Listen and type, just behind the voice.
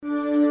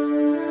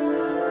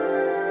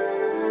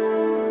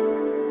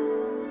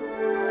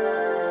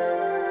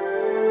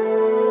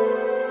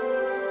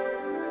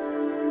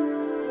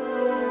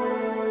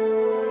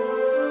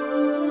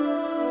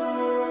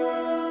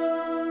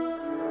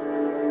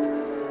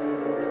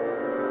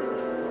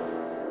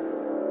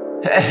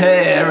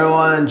Hey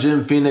everyone,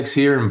 Jim Phoenix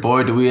here, and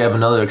boy, do we have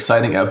another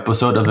exciting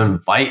episode of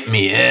Invite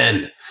Me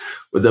In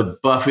with the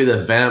Buffy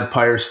the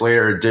Vampire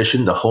Slayer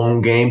edition, the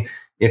home game.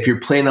 If you're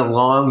playing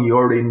along, you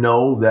already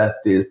know that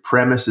the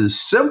premise is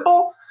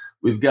simple.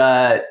 We've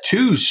got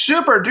two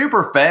super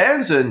duper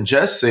fans, and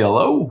Jess, say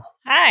hello.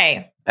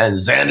 Hi. And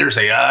Xander,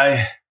 say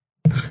hi.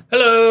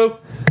 Hello.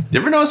 You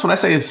ever notice when I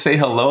say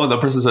hello, and the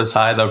person says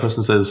hi, the other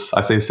person says,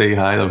 I say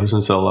hi, the other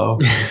person says hello?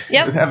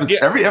 Yep. It happens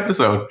every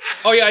episode.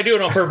 Oh, yeah, I do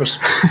it on purpose.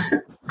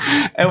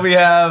 And we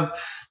have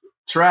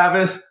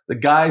Travis, the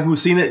guy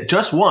who's seen it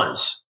just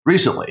once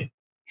recently.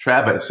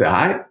 Travis, say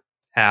hi.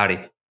 Howdy.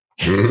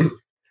 Mm-hmm.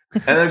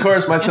 And then, of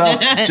course,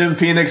 myself, Jim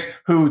Phoenix,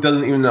 who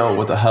doesn't even know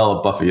what the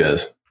hell Buffy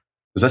is.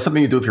 Is that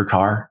something you do with your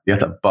car? You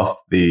have to buff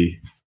the...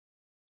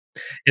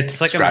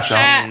 It's like a Scratch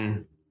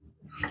machine.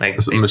 Like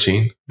Is it a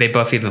machine? they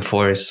Buffy the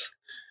Force.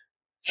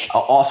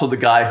 Also, the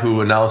guy who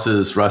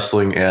announces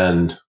wrestling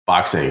and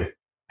boxing,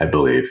 I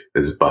believe,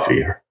 is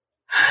Buffy.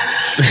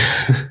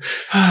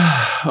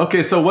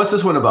 Okay, so what's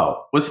this one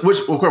about?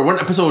 We're on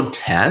episode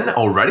 10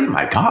 already?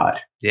 My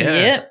God.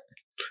 Yeah.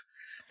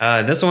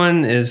 Yep. This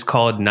one is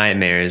called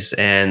Nightmares,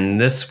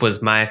 and this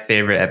was my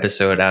favorite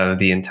episode out of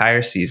the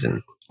entire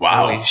season.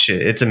 Wow. Holy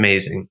shit, it's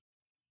amazing.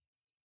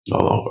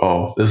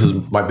 Oh,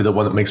 might be the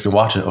one that makes me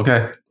watch it.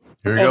 Okay.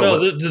 Here we go.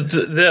 No,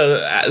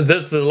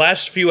 the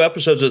last few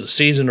episodes of the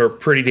season are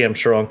pretty damn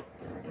strong.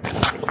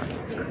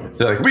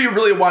 They're like, we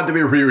really want to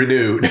be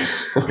renewed.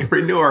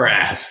 Renew our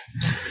ass.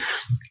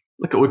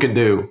 Look what we can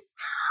do.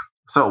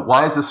 So,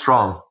 why is this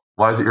strong?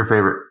 Why is it your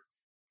favorite?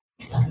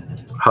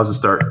 How's it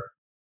start?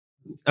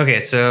 Okay,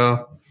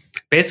 so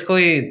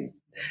basically,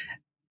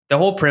 the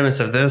whole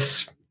premise of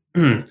this,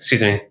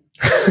 excuse me,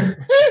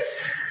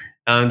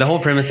 the whole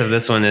premise of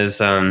this one is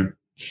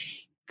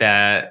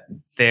that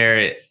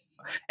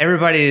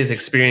everybody is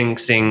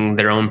experiencing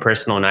their own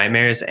personal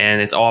nightmares,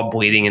 and it's all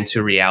bleeding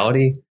into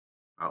reality.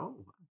 Oh.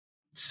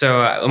 So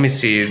let me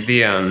see.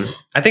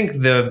 I think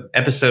the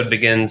episode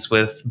begins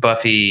with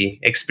Buffy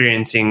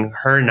experiencing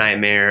her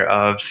nightmare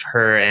of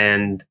her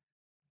and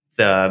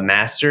the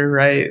Master,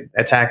 right,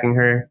 attacking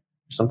her.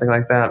 Something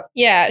like that.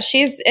 Yeah,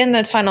 she's in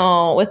the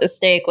tunnel with a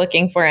stake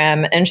looking for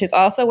him, and she's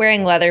also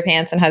wearing leather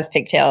pants and has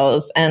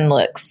pigtails and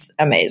looks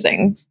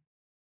amazing.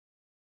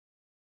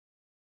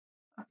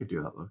 I could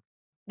do that look.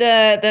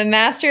 The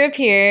Master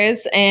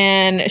appears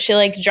and she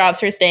like drops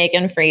her stake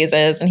and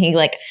freezes, and he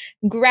like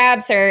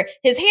grabs her.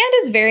 His hand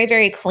is very,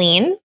 very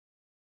clean,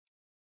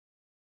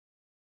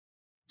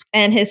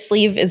 and his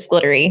sleeve is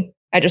glittery.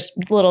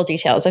 Little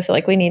details I feel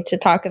like we need to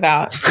talk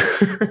about.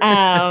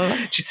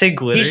 Did you say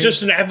glitter? He's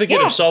just an advocate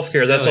of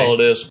self-care. That's all it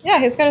is. Yeah,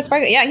 he's got a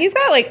sparkle. Yeah, he's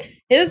got like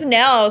his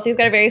nails. He's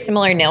got a very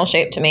similar nail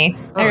shape to me.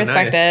 I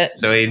respect it.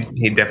 So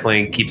he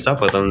definitely keeps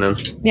up with them then.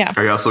 Yeah.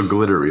 Are you also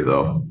glittery,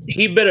 though?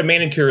 He bet a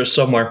manicurist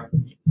somewhere.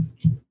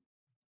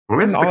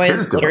 What is It's the always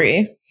kids doing?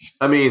 glittery.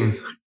 I mean,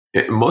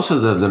 most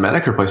of the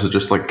manicure places are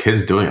just like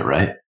kids doing it,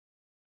 right?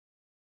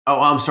 Oh,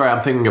 I'm sorry.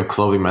 I'm thinking of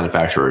clothing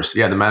manufacturers.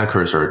 Yeah, the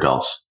manicurists are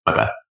adults. My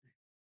bad.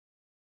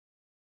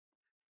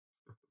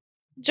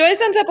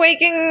 Joyce ends up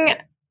waking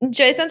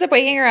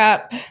her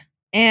up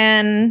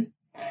and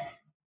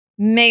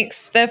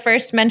makes the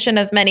first mention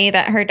of many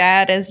that her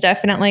dad is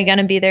definitely going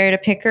to be there to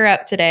pick her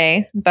up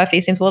today.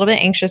 Buffy seems a little bit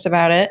anxious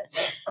about it.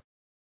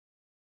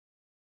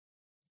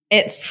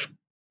 It's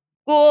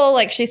school,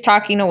 like she's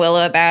talking to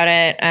Willow about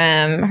it.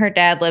 Her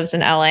dad lives in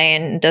LA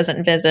and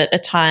doesn't visit a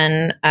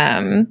ton.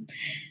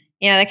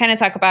 They kind of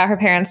talk about her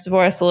parents'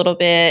 divorce a little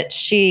bit.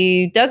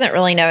 She doesn't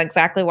really know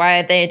exactly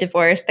why they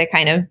divorced. They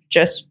kind of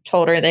just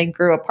told her they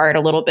grew apart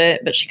a little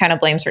bit, but she kind of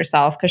blames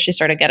herself because she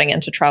started getting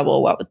into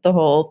trouble, what with the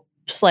whole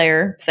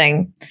Slayer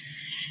thing.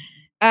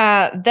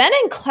 Then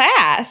in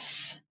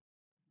class,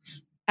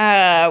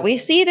 we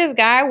see this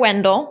guy,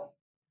 Wendell.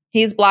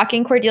 He's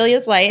blocking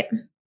Cordelia's light,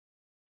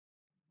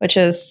 which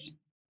is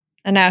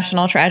a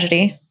national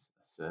tragedy.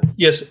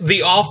 Yes,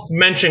 the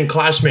oft-mentioned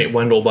classmate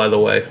Wendell, by the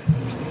way.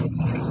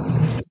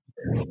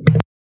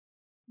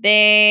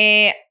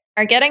 They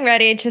are getting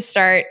ready to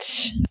start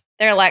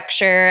their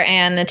lecture,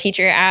 and the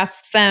teacher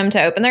asks them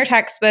to open their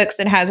textbooks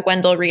and has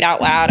Wendell read out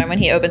loud. And when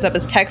he opens up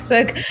his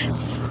textbook,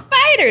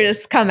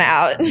 spiders come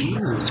out.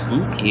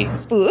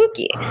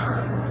 Spooky.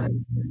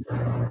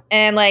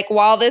 And like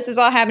while this is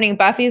all happening,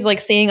 Buffy's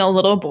like seeing a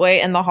little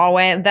boy in the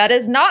hallway. That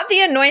is not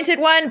the Anointed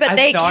One, but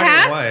they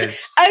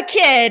cast a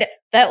kid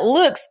that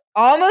looks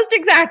almost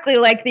exactly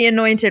like the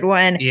Anointed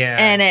One. Yeah.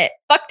 And it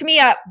fucked me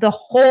up the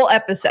whole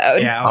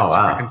episode. Yeah, I was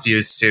super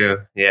confused too.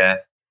 Yeah.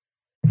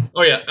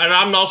 Oh, yeah. And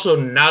I'm also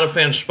not a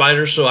fan of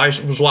spiders, so I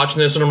was watching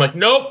this and I'm like,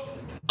 nope.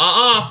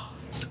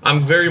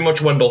 I'm very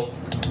much Wendell.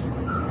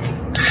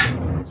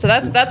 So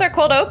that's our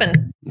cold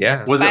open.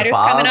 Yeah. Spiders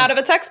coming out of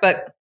a textbook.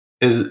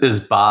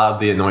 Is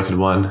Bob the Anointed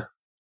One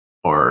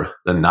or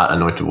the not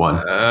Anointed One?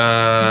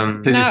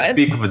 Did you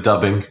speak of a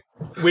dubbing?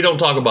 We don't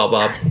talk about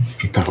Bob.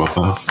 Talk about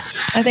Bob.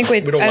 I think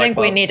we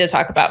need to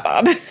talk about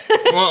Bob.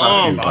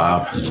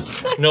 Bob.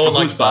 No one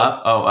likes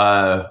Bob.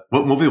 Oh,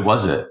 what movie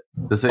was it?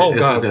 Is it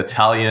the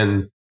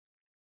Italian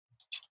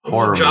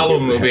horror Giallo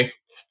movie?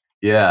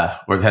 Yeah,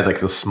 where they had like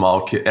the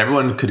small kid.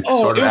 Everyone could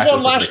Oh, sort of it was act on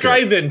as Last like a-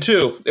 Drive-In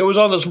too. It was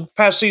on this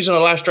past season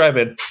of Last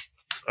Drive-In.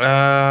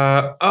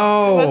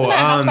 Wasn't it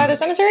House by the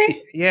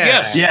Cemetery?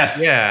 Yeah.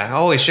 Yes. Yeah.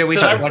 Holy shit, we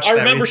 'Cause just watched I that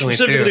remember recently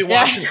specifically too.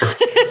 watching.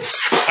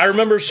 I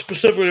remember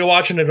specifically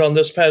watching it on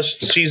this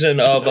past season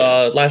of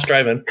Last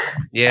Drive-In.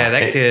 Yeah,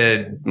 that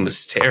kid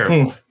was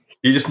terrible.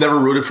 You just never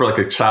rooted for like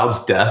a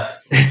child's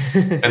death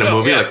in a No,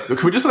 movie. yeah. Like,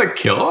 could we just like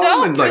kill him?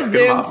 Don't and, like, get him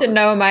presume out? to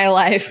know my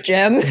life,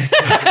 Jim.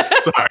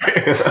 Sorry,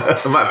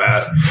 my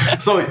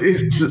bad. So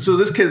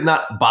this kid's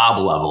not Bob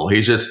level.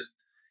 He's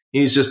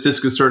just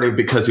disconcerting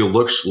because he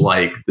looks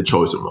like the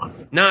chosen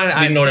one. No, The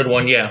I anointed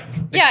one, yeah.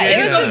 Yeah, kid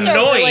it was is just a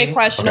annoying. really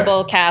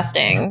questionable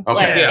casting. Okay.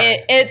 Like Yeah.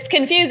 it's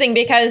confusing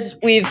because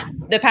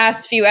the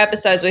past few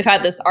episodes we've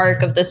had this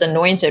arc of this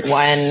anointed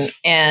one,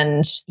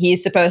 and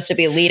he's supposed to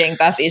be leading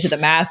Buffy to the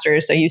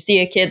Masters. So you see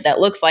a kid that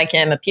looks like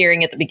him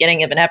appearing at the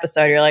beginning of an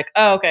episode. You're like,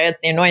 oh, okay,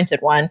 it's the anointed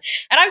one.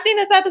 And I've seen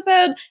this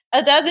episode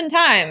a dozen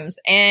times,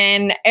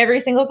 and every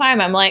single time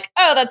I'm like,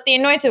 oh, that's the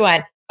anointed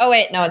one. Oh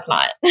wait, no, it's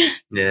not.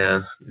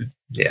 Yeah.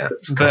 Yeah.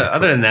 But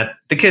other than that,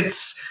 the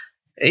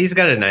he's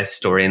got a nice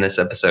story in this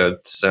episode.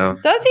 So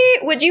Does he?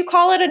 Would you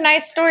call it a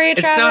nice story,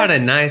 it's Travis? not a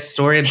nice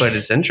story, but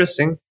it's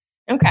interesting.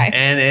 Okay.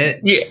 And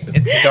Yeah.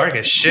 it's dark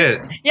as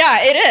shit. Yeah,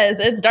 it is.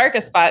 It's dark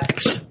as fuck.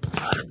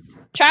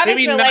 Travis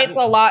Maybe not- relates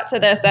a lot to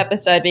this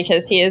episode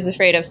because he is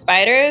afraid of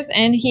spiders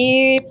and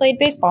he played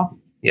baseball.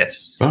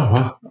 Yes. Oh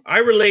wow. I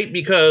relate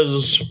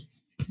because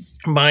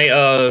my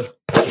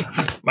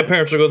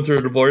parents are going through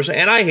a divorce,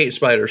 and I hate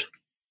spiders.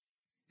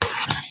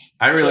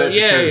 I relate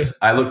yay. because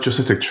I look just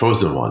like the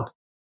chosen one.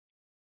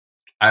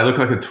 I look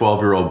like a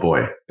 12-year-old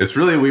boy. It's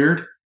really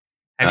weird.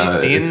 Have you It's a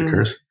seen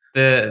curse.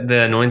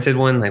 the anointed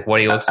one? Like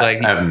what he looks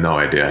like? I have no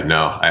idea.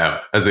 No, I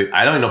have. I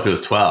don't even know if he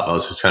was 12. I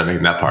was just kind of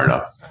making that part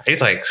up.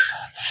 He's like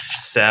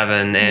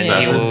 7, and he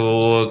Seven.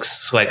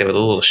 looks like a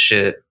little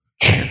shit.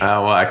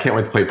 Well, I can't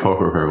wait to play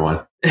poker with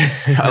everyone.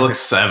 I look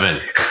 7.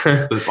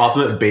 The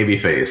ultimate baby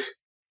face.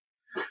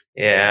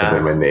 Yeah.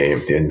 My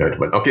name, the anointed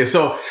one. Okay,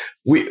 so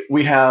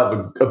we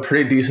have a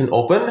pretty decent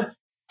open.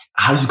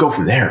 How does it go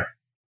from there?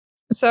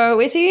 So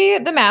we see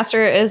the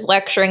master is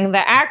lecturing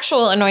the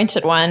actual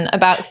anointed one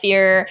about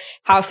fear,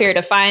 how fear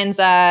defines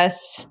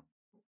us.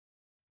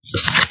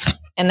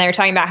 And they're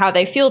talking about how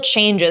they feel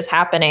changes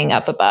happening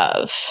up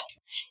above.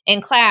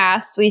 In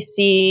class, we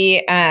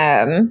see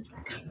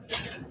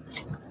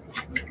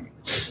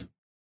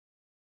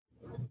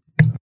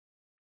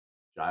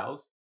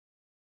Giles?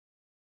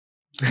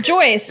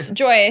 Joyce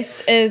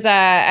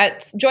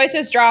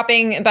is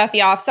dropping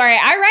Buffy off. Sorry,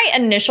 I write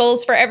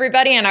initials for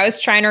everybody, and I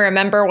was trying to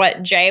remember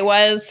what J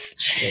was.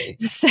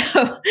 So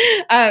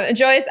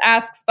Joyce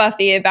asks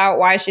Buffy about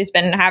why she's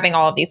been having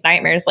all of these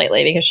nightmares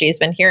lately because she's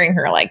been hearing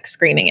her like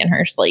screaming in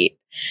her sleep.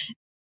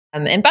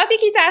 And Buffy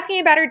keeps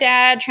asking about her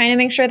dad, trying to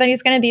make sure that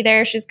he's going to be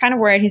there. She's kind of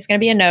worried he's going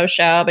to be a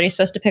no-show, but he's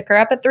supposed to pick her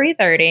up at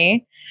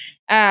 3:30.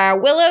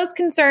 Willow's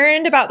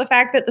concerned about the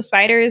fact that the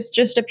spiders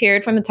just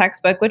appeared from the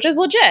textbook, which is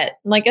legit.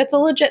 Like, it's a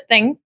legit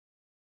thing.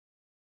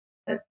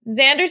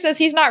 Xander says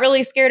he's not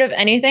really scared of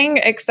anything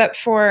except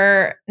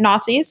for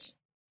Nazis.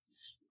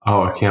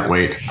 Oh, I can't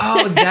wait.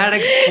 Oh, that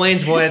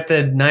explains what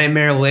the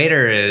nightmare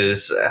later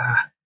is.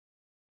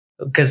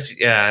 Because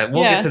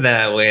we'll get to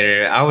that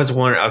later. I was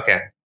wondering.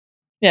 Okay.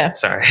 Yeah.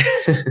 Sorry.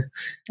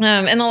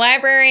 In the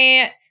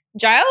library,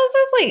 Giles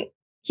is like,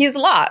 he's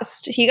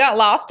lost. He got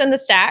lost in the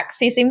stacks.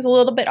 He seems a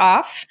little bit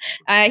off.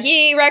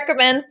 He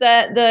recommends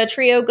that the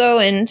trio go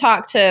and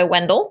talk to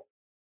Wendell.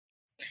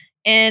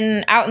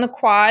 And out in the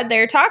quad,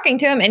 they're talking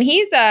to him, and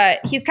he's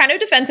kind of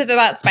defensive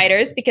about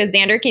spiders because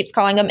Xander keeps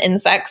calling them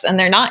insects, and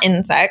they're not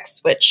insects,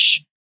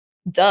 which,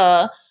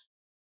 duh.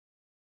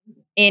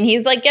 And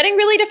he's like getting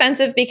really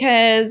defensive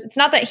because it's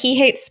not that he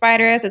hates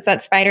spiders, it's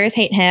that spiders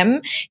hate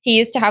him. He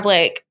used to have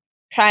like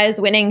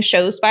prize-winning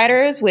show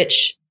spiders,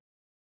 which,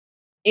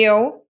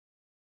 ew.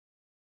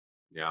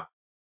 Yeah.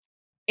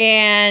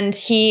 And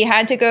he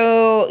had to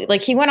go,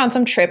 like, he went on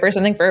some trip or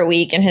something for a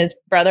week, and his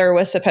brother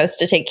was supposed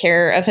to take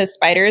care of his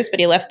spiders, but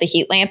he left the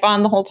heat lamp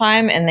on the whole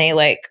time, and they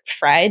like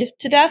fried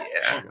to death,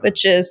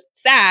 which is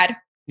sad.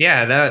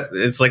 Yeah, that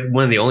is like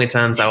one of the only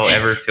times I will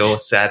ever feel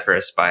sad for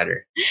a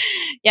spider.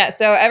 Yeah,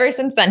 so ever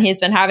since then, he's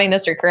been having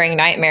this recurring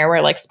nightmare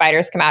where like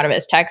spiders come out of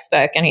his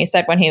textbook. And he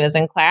said when he was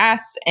in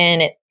class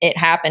and it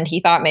happened, he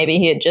thought maybe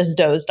he had just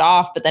dozed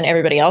off, but then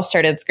everybody else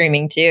started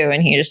screaming too.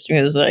 And he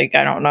was like,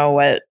 I don't know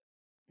what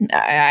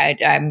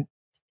I'm.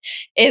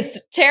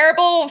 It's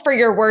terrible for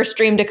your worst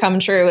dream to come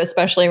true,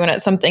 especially when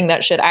it's something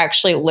that should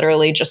actually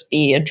literally just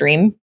be a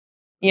dream,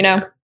 you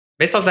know?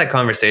 Based off that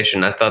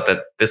conversation, I thought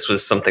that this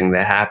was something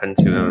that happened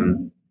to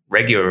him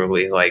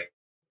regularly. Like,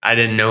 I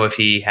didn't know if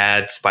he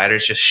had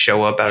spiders just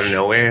show up out of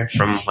nowhere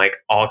from like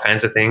all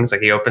kinds of things.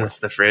 Like he opens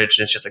the fridge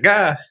and it's just like,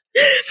 ah.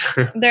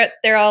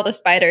 They're all the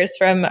spiders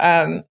from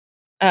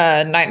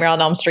Nightmare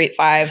on Elm Street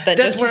 5 that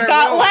That's just what I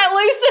got wrote. let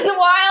loose in the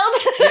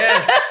wild.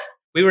 Yes.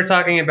 We were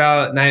talking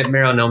about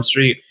Nightmare on Elm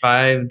Street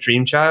 5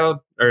 Dream Child,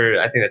 or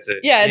I think that's it.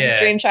 Yeah, it's a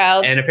Dream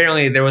Child. And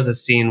apparently there was a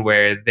scene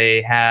where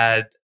they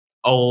had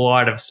a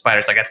lot of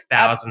spiders, like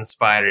 1,000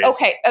 spiders.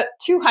 Okay,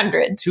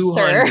 200.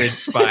 200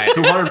 spiders.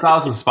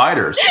 200,000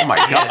 spiders. Oh my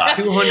Yes,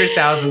 god.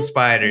 200,000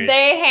 spiders.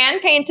 They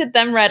hand painted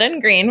them red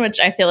and green, which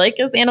I feel like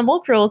is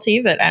animal cruelty,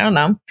 but I don't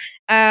know.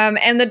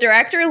 And the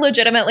director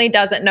legitimately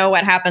doesn't know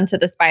what happened to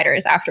the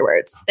spiders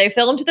afterwards. They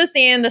filmed the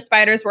scene, the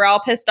spiders were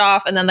all pissed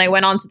off, and then they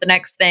went on to the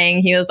next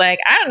thing. He was like,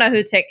 I don't know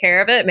who took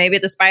care of it. Maybe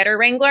the spider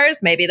wranglers.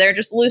 Maybe they're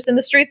just loose in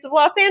the streets of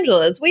Los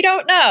Angeles. We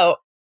don't know.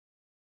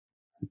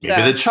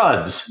 Maybe the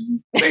chuds.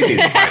 They need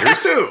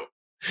spiders too.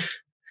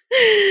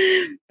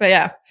 But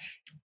yeah.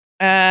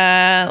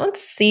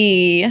 Let's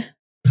see.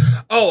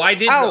 Oh, I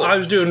did. Oh. I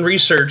was doing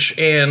research,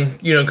 and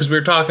because we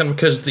were talking,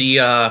 because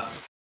the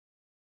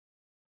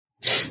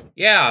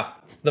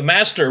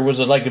master was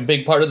like a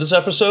big part of this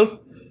episode.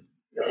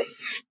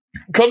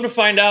 Come to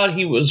find out,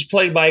 he was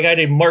played by a guy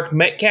named Mark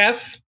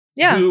Metcalf,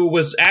 Yeah. who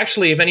was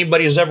actually, if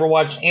anybody has ever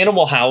watched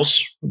Animal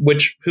House,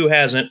 which who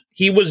hasn't,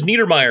 he was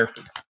Niedermeyer,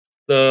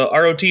 the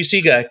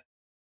ROTC guy.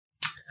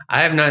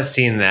 I have not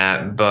seen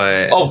that,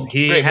 but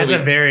he great has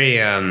movie.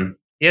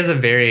 he has a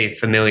very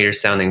familiar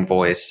sounding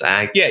voice.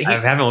 I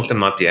haven't looked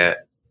him up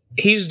yet.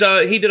 He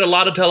did a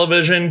lot of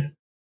television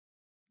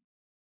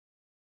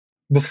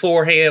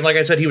beforehand. Like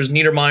I said, he was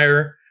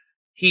Niedermeyer.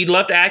 He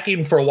left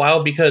acting for a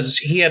while because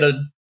he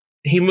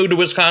moved to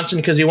Wisconsin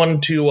because he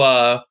wanted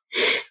to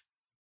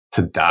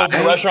To die.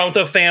 open a restaurant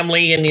with a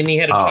family, and then he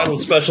had a child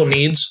with special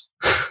needs.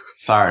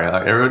 Sorry.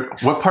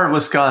 What part of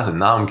Wisconsin?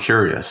 Now I'm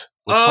curious.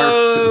 What part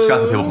of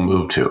Wisconsin people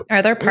move to?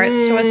 Are there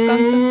parts to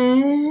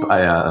Wisconsin?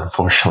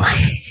 Unfortunately.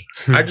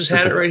 I just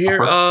had it right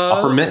here.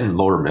 Upper Mitten,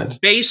 Lower Mitten.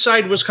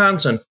 Bayside,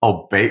 Wisconsin.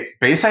 Oh,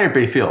 Bayside or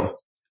Bayfield?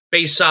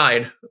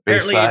 Bayside.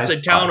 Apparently, it's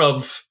a town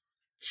of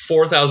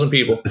 4,000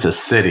 people. It's a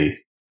city.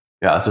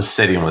 Yeah, it's a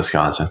city in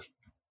Wisconsin.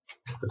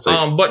 It's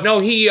like But no,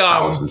 he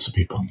thousands of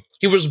people.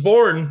 he was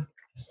born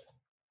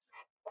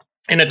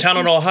in a town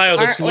in Ohio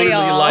that's Aren't we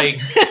literally all? like.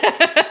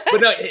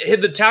 But no,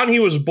 the town he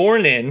was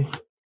born in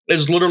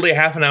is literally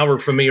half an hour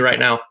from me right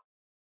now.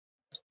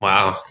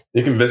 Wow.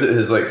 You can visit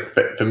his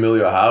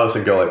familial house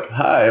and go like,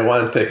 "Hi, I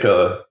want to take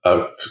a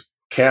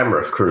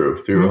camera crew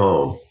through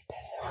home."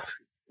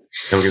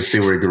 And we can see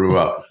where he grew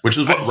up, which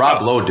is what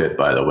Rob Lowe did,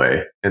 by the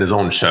way, in his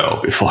own show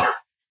before.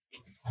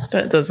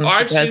 That doesn't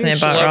I've surprise seen me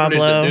about Rob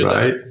celebrities that do Lowe.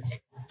 that.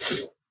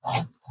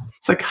 Right?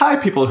 It's like, hi,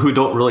 people who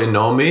don't really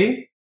know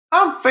me.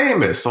 I'm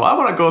famous, so I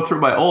want to go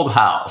through my old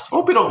house.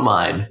 Hope you don't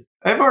mind.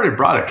 I've already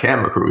brought a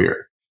camera crew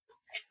here.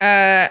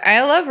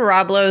 I love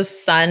Rob Lowe's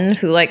son,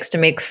 who likes to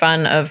make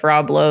fun of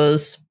Rob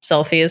Lowe's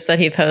selfies that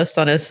he posts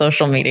on his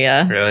social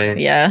media.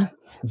 Really? Yeah.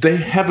 They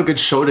have a good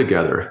show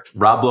together.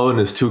 Rob Lowe and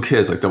his two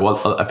kids, like the one,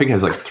 I think he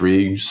has like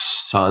 3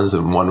 sons,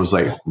 and one was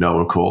like, no,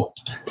 we're cool.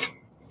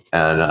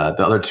 And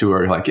the other 2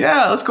 are like,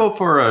 yeah, let's go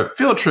for a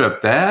field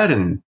trip, Dad.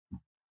 And,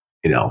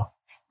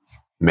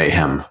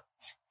 mayhem.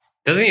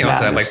 Doesn't he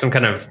also have like some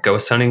kind of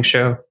ghost hunting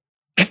show?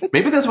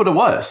 Maybe that's what it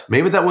was.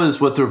 Maybe that was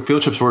what the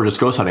field trips were, just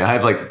ghost hunting. I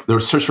have the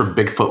search for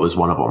Bigfoot was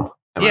one of them.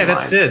 Yeah,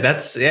 that's it. I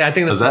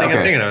think that's the thing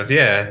I'm thinking of.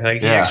 Yeah,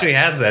 he actually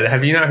has that.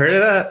 Have you not heard of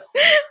that?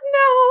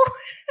 No.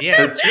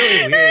 Yeah, it's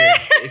really weird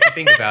if you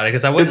think about it,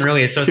 because I wouldn't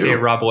really associate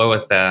cute. Rob Lowe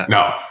with that.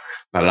 No,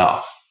 not at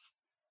all.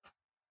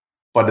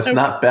 But it's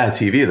not bad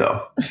TV,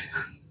 though.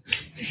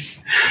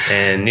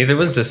 And neither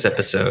was this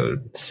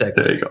episode.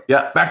 There you go.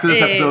 Yeah, back to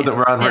this episode that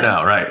we're on right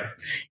now, right?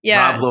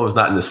 Yeah. Rob Lowe is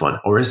not in this one.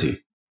 Or is he?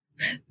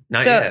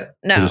 Not yet.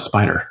 No. He's a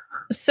spider.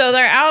 So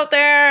they're out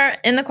there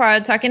in the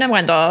quad talking to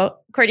Wendell.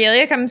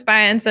 Cordelia comes by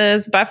and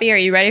says, Buffy, are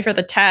you ready for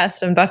the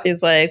test? And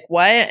Buffy's like,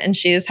 what? And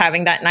she's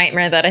having that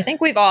nightmare that I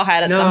think we've all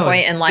had at some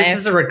point in life. This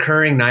is a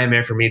recurring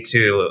nightmare for me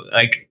too.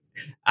 Like,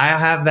 I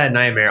have that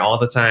nightmare all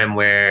the time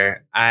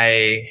where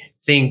I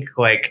think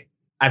like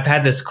I've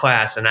had this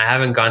class and I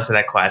haven't gone to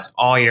that class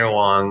all year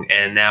long,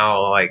 and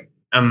now like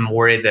I'm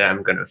worried that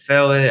I'm going to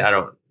fail it.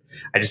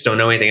 I just don't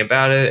know anything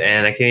about it,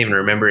 and I can't even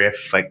remember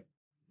if like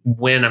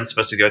when I'm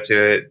supposed to go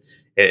to it.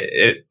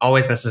 It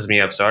always messes me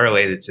up. So I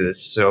related to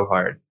this so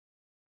hard.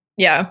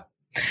 Yeah.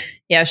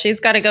 Yeah, she's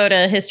got to go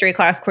to history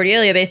class.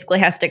 Cordelia basically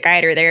has to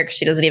guide her there because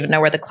she doesn't even know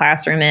where the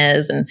classroom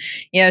is. And,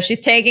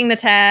 she's taking the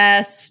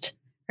test.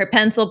 Her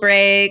pencil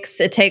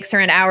breaks. It takes her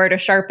an hour to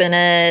sharpen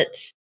it.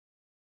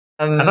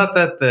 I thought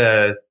that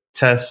the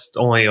test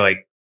only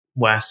like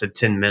lasted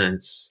 10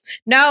 minutes.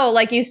 No,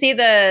 like you see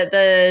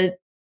the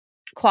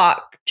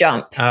clock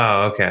jump.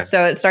 Oh, okay.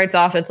 So it starts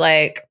off, it's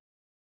like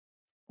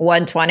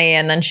 1:20,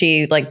 and then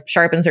she like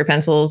sharpens her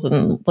pencils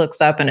and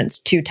looks up and it's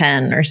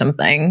 2:10 or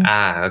something.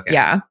 Ah, okay.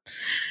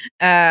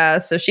 Yeah.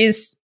 So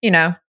she's,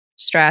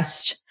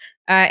 stressed.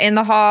 In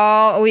the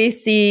hall, we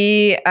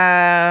see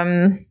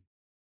the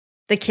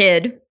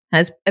kid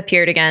has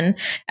appeared again.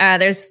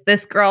 There's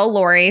this girl,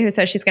 Lori, who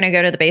says she's going to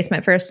go to the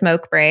basement for a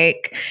smoke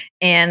break.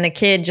 And the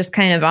kid just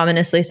kind of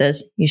ominously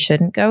says, you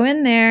shouldn't go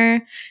in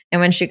there. And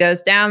when she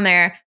goes down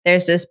there,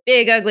 there's this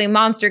big, ugly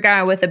monster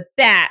guy with a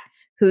bat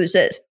who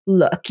says,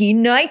 lucky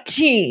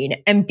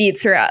 19, and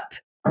beats her up.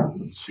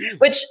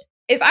 Which,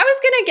 if I was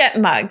going to get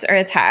mugged or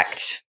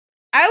attacked,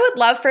 I would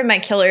love for my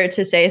killer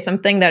to say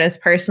something that is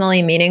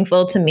personally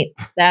meaningful to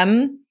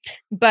them.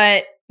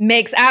 but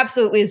makes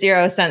absolutely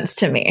zero sense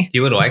to me.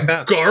 You would like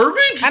that?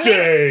 Garbage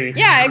day.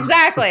 Yeah,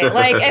 exactly.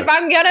 Like, if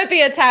I'm gonna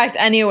be attacked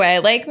anyway,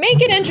 like,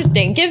 make it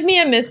interesting. Give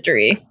me a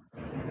mystery.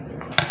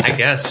 I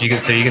guess you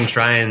can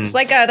try and. It's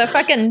like the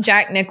fucking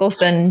Jack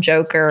Nicholson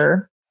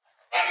Joker.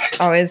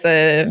 Always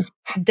the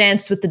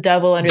dance with the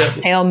devil under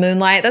the pale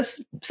moonlight.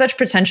 That's such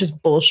pretentious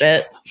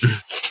bullshit.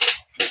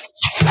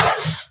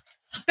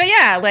 But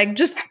yeah, like,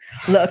 just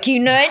lucky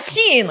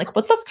 19. Like,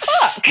 what the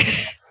fuck?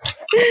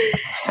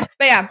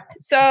 But yeah,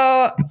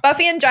 so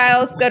Buffy and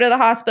Giles go to the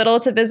hospital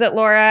to visit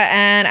Laura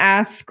and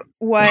ask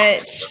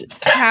what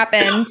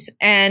happened.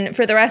 And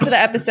for the rest of the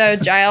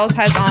episode, Giles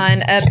has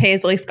on a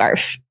paisley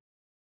scarf.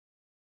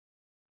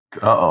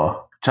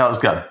 Uh-oh. Giles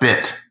got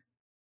bit.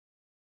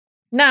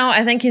 No,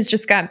 I think he's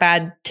just got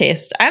bad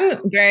taste.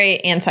 I'm very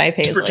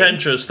anti-paisley.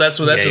 Pretentious. That's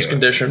his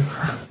condition.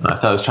 I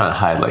thought I was trying to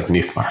hide like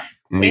teeth marks.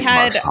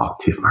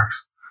 Teeth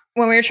marks.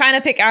 When we were trying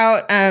to pick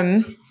out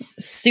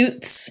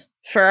suits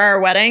for our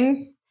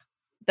wedding,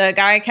 the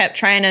guy kept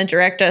trying to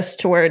direct us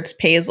towards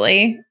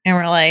Paisley, and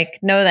we're like,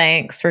 "No,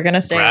 thanks. We're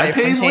gonna stay away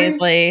from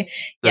Paisley."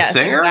 Yes,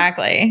 singer?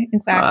 exactly. Oh,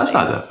 that's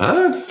not that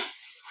bad.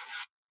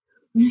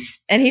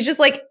 And he's just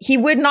like, he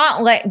would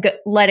not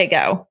let it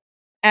go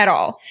at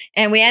all.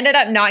 And we ended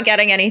up not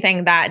getting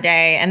anything that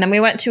day. And then we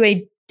went to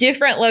a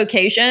different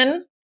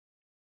location.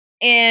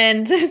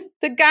 And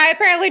the guy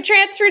apparently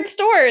transferred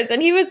stores,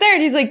 and he was there,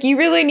 and he's like, "You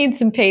really need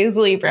some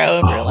Paisley, bro."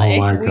 And we're like,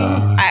 my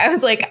God. I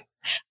was like,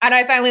 and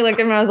I finally looked at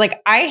him and I was like,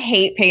 "I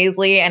hate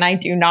Paisley, and I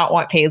do not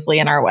want Paisley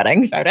in our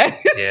wedding photos."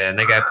 Yeah, and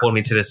the guy pulled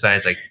me to the side.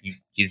 He's like,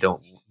 you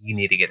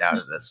need to get out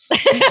of this.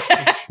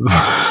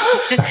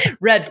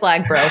 Red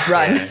flag, bro,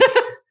 run.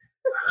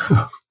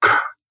 Yeah.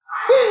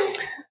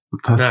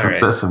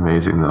 That's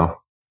amazing, though.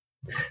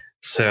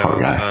 So,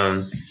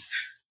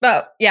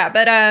 But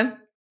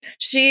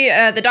she,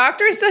 the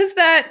doctor says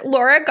that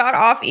Laura got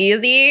off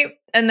easy,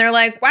 and they're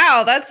like,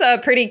 "Wow, that's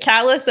pretty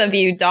callous of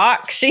you,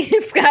 doc.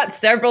 She's got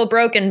several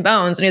broken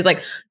bones." And he's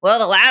like, "Well,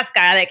 the last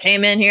guy that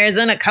came in here is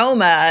in a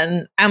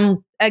coma." And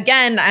I'm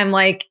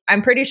like,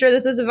 I'm pretty sure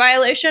this is a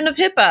violation of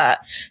HIPAA.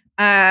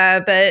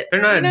 But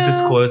they're not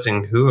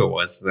disclosing who it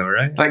was, though,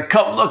 right? Like,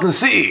 come look and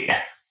see.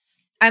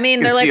 I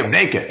mean, they're see like him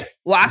naked,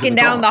 walking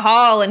down the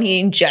hall, and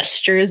he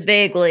gestures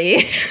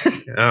vaguely.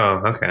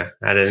 Oh, okay.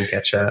 I didn't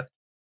catch that.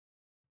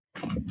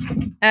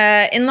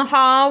 In the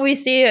hall, we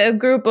see a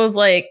group of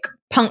like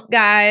punk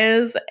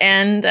guys,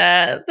 and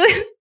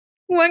this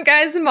one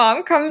guy's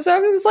mom comes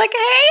up and is like,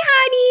 "Hey,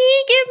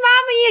 honey, give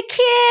mommy a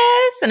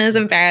kiss," and is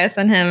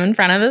embarrassing him in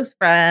front of his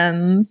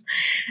friends.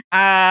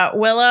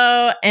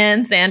 Willow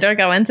and Xander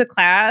go into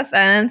class,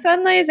 and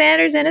suddenly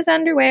Xander's in his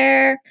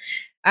underwear.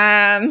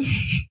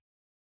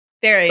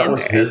 Very that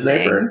was his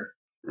neighbor?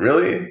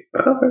 Really?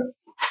 Okay.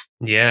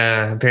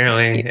 Yeah,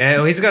 apparently.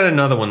 Yeah, he's got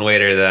another one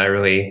later that I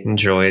really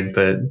enjoyed,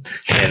 but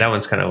yeah, that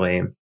one's kind of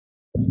lame.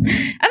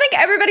 I think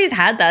everybody's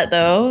had that,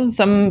 though.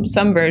 Some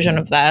version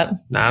of that.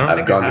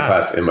 I've gone to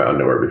class in my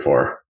underwear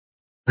before.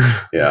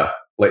 Yeah.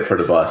 Late for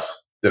the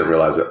bus. Didn't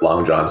realize it.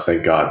 Long johns,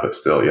 thank God, but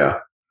still, yeah.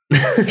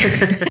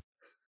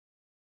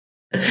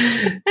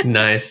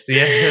 Nice.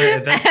 Yeah,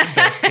 that's the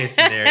best case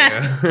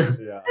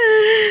scenario.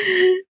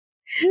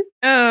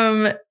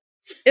 Yeah.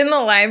 In the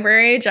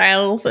library,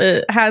 Giles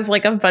has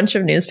like a bunch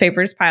of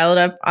newspapers piled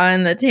up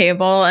on the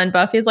table, and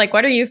Buffy's like,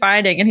 "What are you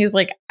finding?" And he's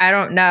like, "I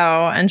don't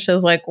know." And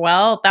she's like,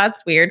 "Well,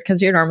 that's weird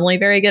because you're normally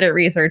very good at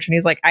research." And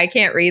he's like, "I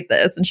can't read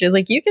this." And she's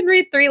like, "You can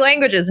read 3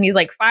 languages." And he's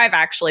like, 5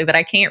 actually, but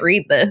I can't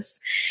read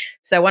this.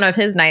 So one of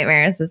his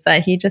nightmares is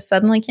that he just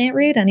suddenly can't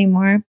read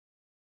anymore.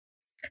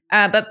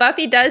 But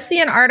Buffy does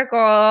see an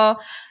article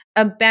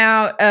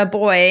about a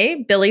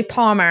boy, Billy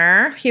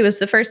Palmer. He was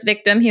the first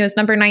victim. He was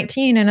number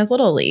 19 in his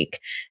Little League.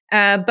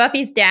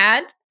 Buffy's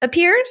dad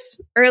appears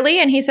early,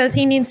 and he says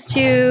he needs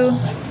to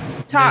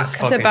talk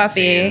to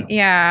Buffy.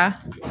 Yeah.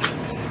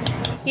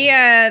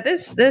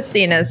 This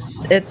scene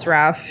it's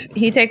rough.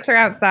 He takes her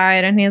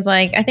outside, and he's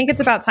like, "I think it's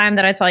about time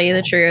that I tell you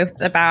the truth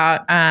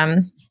about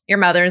your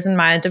mother's and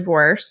my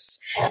divorce.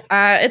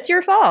 It's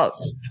your fault."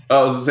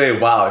 I was going to say,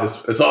 wow,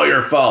 it's all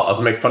your fault. I was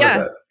going to make fun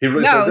of it. He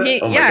really says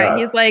it? God.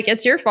 He's like,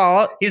 "It's your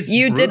fault. He's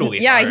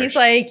brutally harsh. He's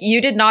like, "You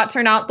did not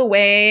turn out the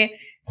way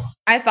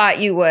I thought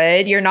you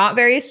would. You're not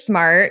very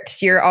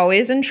smart. You're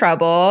always in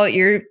trouble.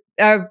 You're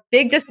a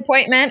big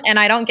disappointment, and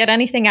I don't get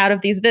anything out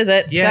of these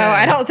visits. Yeah. So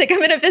I don't think I'm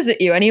going to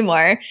visit you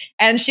anymore."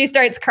 And she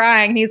starts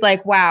crying. And he's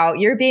like, "Wow,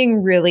 you're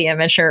being really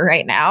immature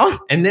right now."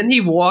 And then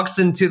he walks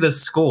into the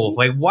school.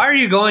 Like, why are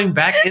you going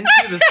back into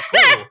the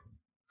school?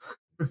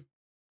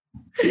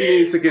 He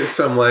needs to get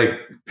some like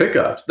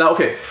pickups. Now,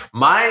 okay,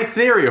 my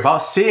theory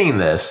about seeing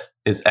this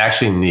is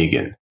actually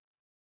Negan.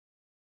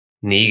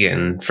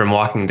 Negan from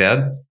Walking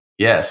Dead?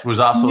 Yes, who's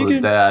also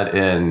the dad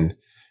in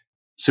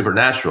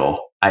Supernatural.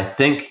 I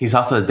think he's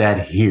also the dad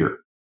here.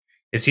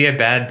 Is he a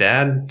bad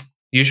dad,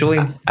 usually?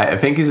 I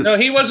think he's... No,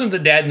 he wasn't the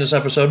dad in this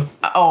episode.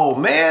 Oh,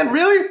 man,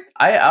 really?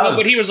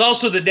 But he was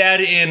also the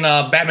dad in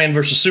Batman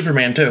vs.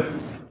 Superman, too.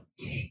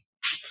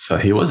 So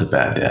he was a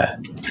bad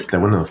dad. They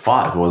wouldn't have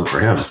fought if it wasn't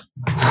for him.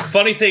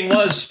 Funny thing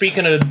was,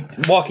 speaking of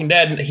Walking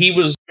Dead, he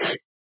was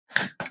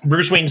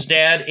Bruce Wayne's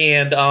dad,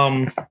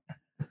 and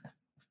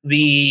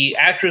the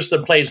actress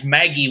that plays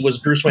Maggie was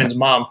Bruce Wayne's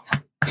mom.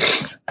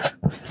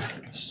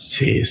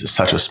 See, this is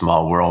such a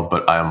small world,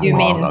 but I am You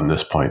wrong mean- on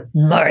this point.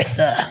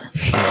 Martha.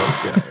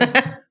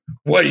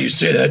 Why do you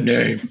say that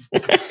name?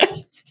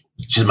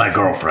 She's my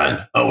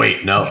girlfriend. Oh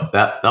wait, no,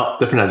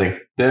 different ending.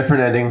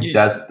 Different ending.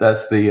 Yeah.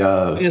 That's the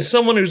As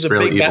someone who's a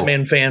Really big evil.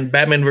 Batman fan,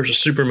 Batman versus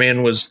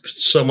Superman was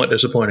somewhat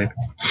disappointing.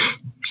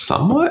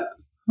 somewhat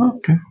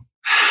okay.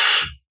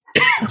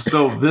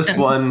 So this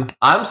one,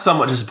 I'm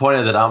somewhat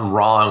disappointed that I'm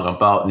wrong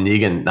about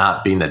Negan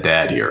not being the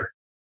dad here.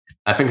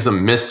 I think it's a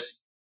missed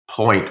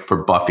point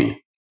for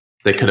Buffy.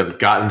 They could have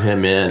gotten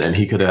him in, and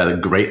he could have had a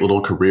great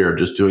little career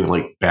just doing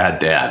like bad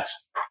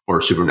dads or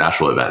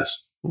supernatural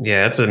events.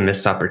 Yeah, that's a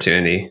missed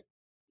opportunity.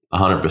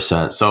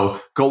 100%.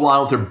 So go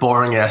on with your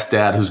boring ass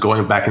dad who's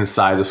going back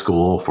inside the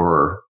school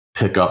for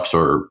pickups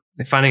or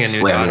They're finding a new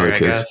Slamming daughter, her I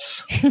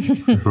kids.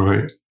 guess.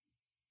 right.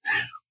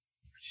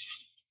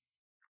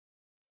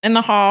 In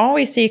the hall,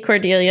 we see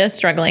Cordelia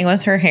struggling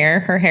with her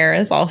hair. Her hair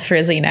is all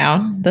frizzy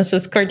now. This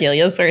is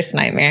Cordelia's worst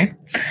nightmare.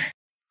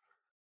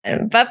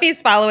 And Buffy's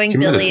following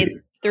Humidity. Billy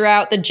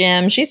throughout the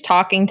gym. She's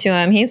talking to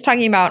him. He's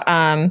talking about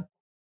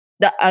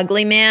the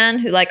ugly man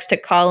who likes to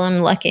call him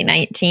Lucky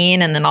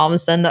 19, and then all of a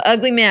sudden the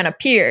ugly man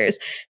appears.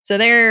 So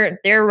they're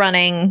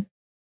running,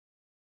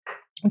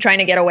 trying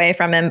to get away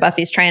from him.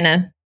 Buffy's trying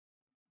to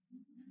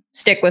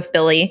stick with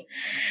Billy.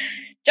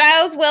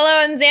 Giles,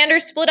 Willow, and Xander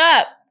split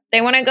up. They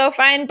want to go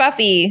find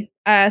Buffy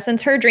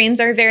since her dreams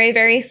are very,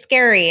 very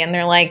scary. And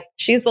they're like,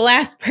 she's the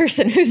last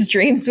person whose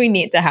dreams we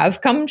need to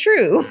have come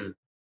true.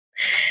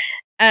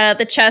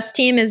 The chess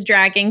team is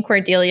dragging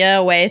Cordelia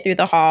away through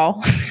the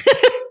hall.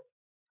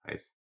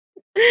 Nice.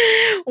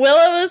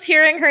 Willow is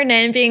hearing her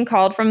name being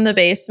called from the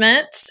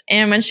basement.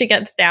 And when she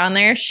gets down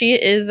there, she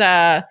is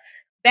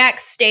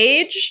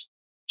backstage.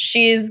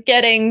 She's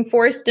getting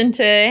forced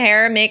into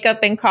hair, makeup,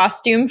 and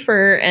costume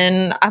for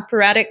an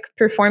operatic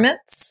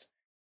performance.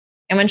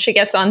 And when she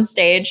gets on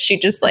stage, she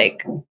just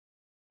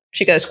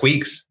she goes.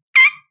 Squeaks.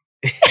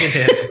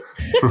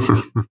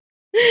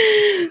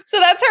 So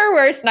that's her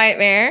worst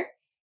nightmare.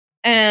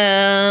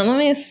 Let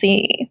me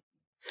see.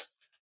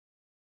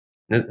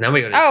 Now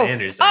we go to Oh,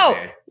 Xander's. oh.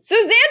 nightmare. So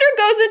Xander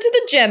goes into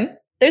the gym.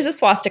 There's a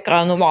swastika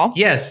on the wall.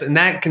 Yes, and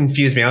that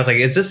confused me. I was like,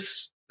 is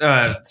this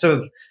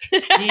so he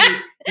sees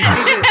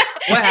it,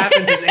 what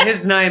happens is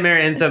his nightmare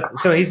ends up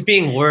so he's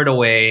being lured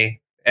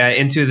away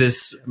into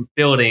this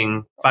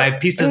building by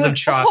pieces of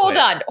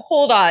chocolate.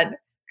 Hold on.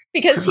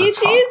 Because he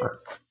sees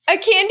a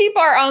candy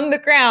bar on the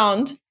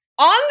ground,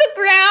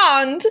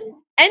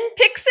 and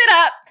picks it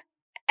up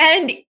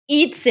and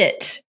eats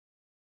it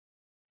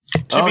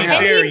To be yeah.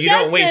 fair, And he you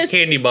don't does waste this-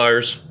 candy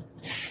bars.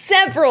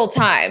 several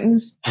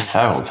times.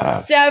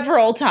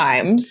 Several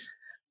times.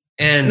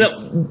 And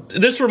No,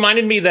 this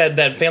reminded me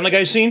that Family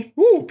Guy scene.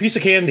 Ooh, piece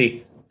of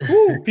candy.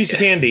 Ooh, piece of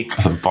candy.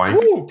 That's a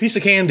boink. Ooh, piece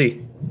of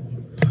candy.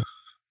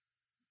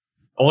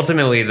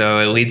 ultimately, though,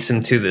 it leads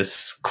him to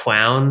this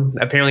clown.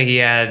 Apparently, he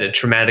had a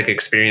traumatic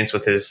experience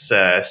with his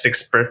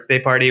 6th birthday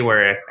party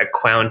where a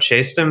clown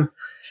chased him.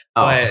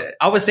 Oh, But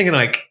I was thinking,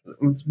 like,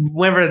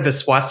 whenever the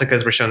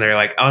swastikas were shown there,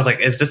 like, I was like,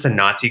 is this a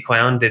Nazi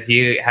clown? Did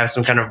he have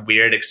some kind of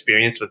weird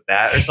experience with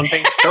that or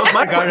something? that was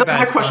my, Forgot that's about my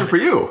his question clown. for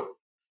you.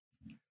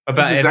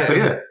 About That's exactly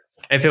it.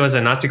 if it was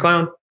a Nazi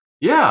clown?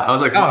 Yeah, I was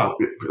like, Oh.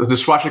 the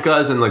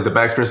swastikas and like the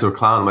bad experience of a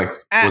clown. I'm like,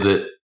 was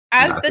it?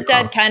 As Nazi the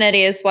dead clown.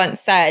 Kennedys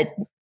once said,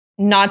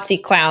 Nazi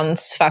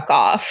clowns fuck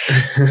off.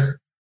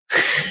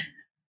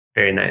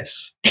 Very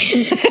nice.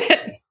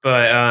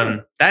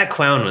 But that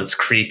clown was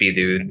creepy,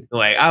 dude.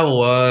 Like, I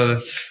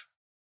love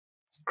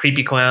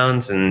creepy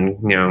clowns and,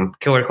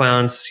 killer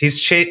clowns.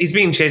 He's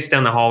being chased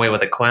down the hallway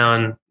with a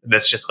clown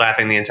that's just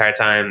laughing the entire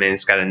time, and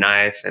he's got a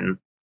knife, and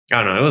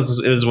I don't know. It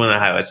was one of the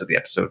highlights of the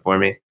episode for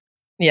me.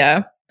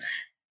 Yeah.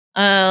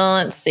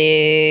 Let's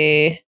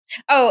see.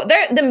 Oh,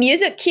 the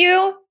music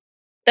cue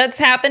that's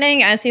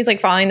happening as he's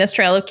like following this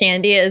trail of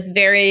candy is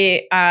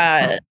very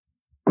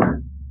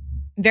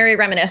very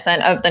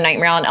reminiscent of the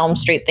Nightmare on Elm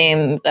Street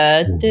theme.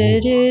 The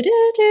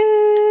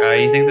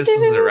You think this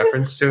is a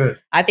reference to it?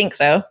 I think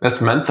so. That's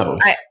Mentos.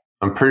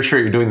 I'm pretty sure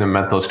you're doing the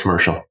Mentos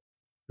commercial.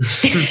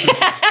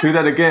 Do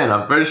that again.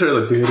 I'm pretty sure.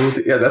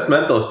 Like, yeah, that's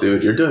Mentos,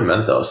 dude. You're doing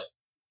Mentos.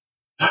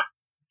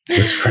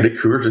 Is Freddy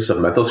Krueger just a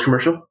Mentos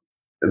commercial?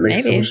 It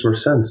makes Maybe. so much more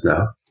sense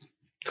now.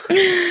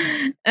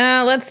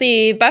 Let's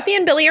see. Buffy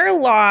and Billy are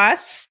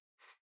lost.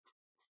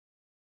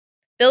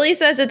 Billy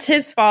says it's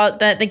his fault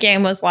that the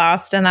game was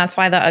lost, and that's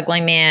why the ugly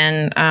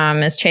man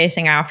is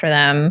chasing after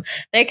them.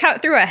 They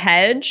cut through a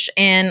hedge,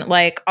 and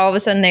like all of a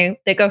sudden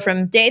they go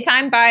from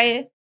daytime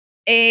by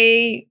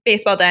a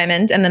baseball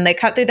diamond, and then they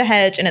cut through the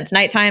hedge, and it's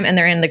nighttime, and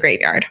they're in the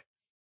graveyard.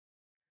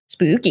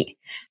 Spooky.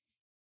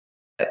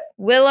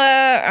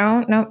 Willa,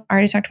 oh no, I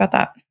already talked about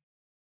that.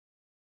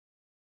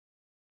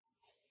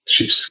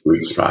 She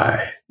squeaks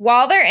by.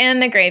 While they're in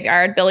the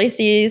graveyard, Billy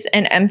sees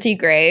an empty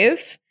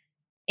grave,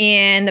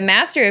 and the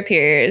master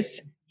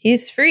appears.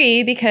 He's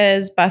free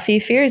because Buffy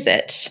fears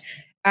it.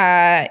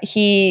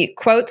 He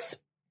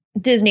quotes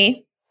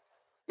Disney.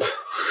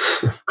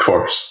 Of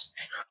course.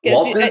 'Cause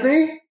Walt he-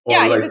 Disney? Or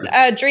Yeah, he like- says,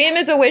 "A dream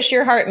is a wish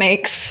your heart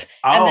makes,"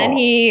 and then Oh.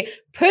 he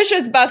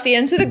pushes Buffy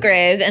into the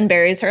grave and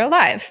buries her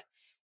alive.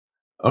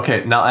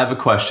 Okay, now I have a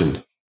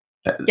question.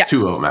 Yeah.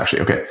 2 of them,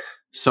 actually. Okay.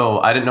 So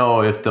I didn't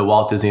know if the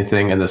Walt Disney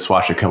thing and the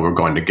swastika were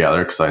going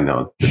together because I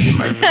know Disney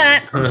might.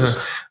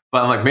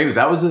 But I'm like, maybe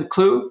that was a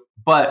clue.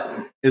 But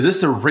is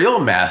this the real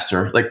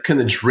master? Like, can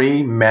the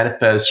dream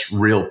manifest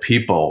real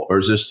people? Or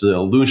is this the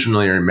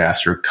illusionary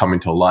master coming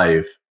to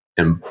life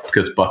and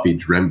because Buffy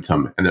dreamt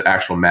him and the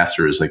actual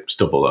master is like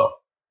still below?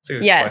 That's a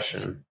good Yes.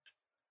 question.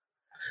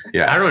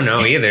 Yeah. I don't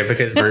know either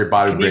because Very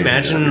body can you brain,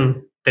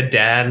 imagine the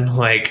dad,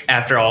 like,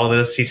 after all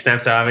this, he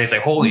snaps out of it. He's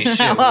like, holy shit,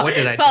 well, what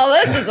did I well,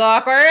 just this say? is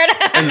awkward.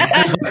 And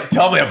he's like,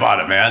 tell me about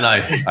it, man.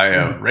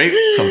 I raped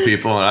some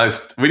people,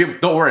 and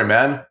don't worry,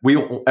 man. We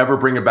won't ever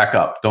bring it back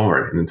up. Don't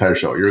worry. The entire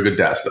show, you're a good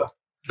dad still.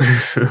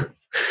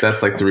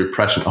 That's like the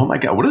repression. Oh my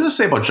god, what does it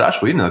say about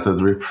Josh Whedon? That the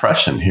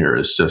repression here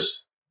is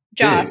just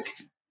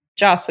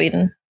Joss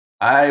Whedon.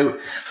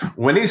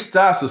 when he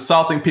stops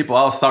assaulting people,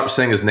 I'll start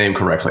saying his name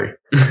correctly.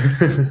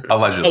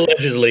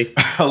 Allegedly,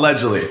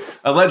 Allegedly.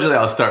 allegedly,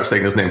 I'll start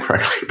saying his name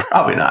correctly.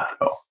 Probably not.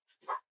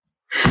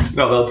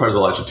 No, the other part's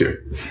alleged too.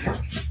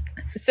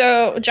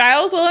 So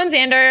Giles, Willow, and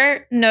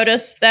Xander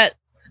notice that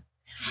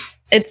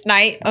it's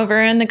night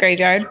over in the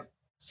graveyard.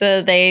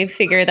 So they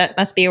figure that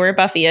must be where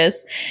Buffy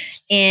is.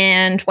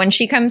 And when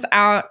she comes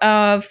out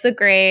of the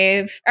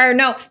grave, or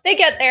no, they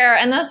get there,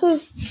 and this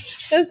is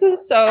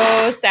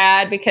so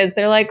sad because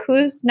they're like,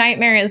 whose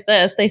nightmare is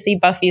this? They see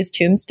Buffy's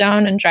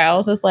tombstone, and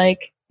Giles is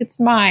like, it's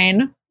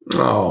mine.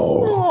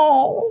 Oh,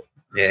 Oh,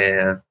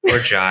 Yeah, poor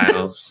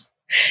Giles.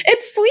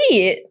 it's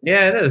sweet.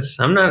 Yeah, it is.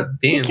 I'm not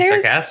being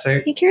cares.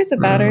 sarcastic. He cares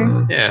about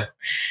her. Yeah.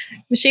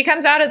 She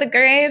comes out of the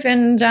grave,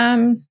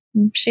 and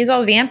she's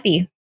all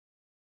vampy.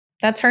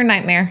 That's her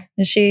nightmare.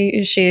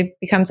 She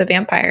becomes a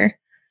vampire.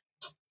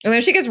 And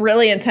then she gets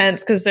really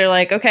intense because they're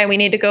like, okay, we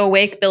need to go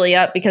wake Billy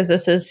up because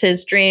this is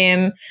his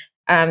dream.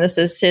 This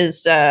is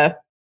his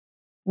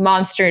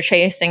monster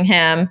chasing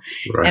him.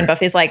 right. And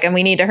Buffy's like, and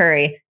we need to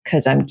hurry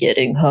because I'm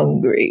getting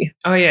hungry.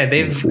 Oh yeah,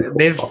 they've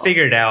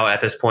figured out at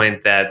this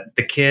point that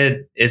the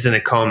kid is in a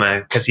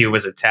coma because he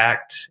was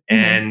attacked,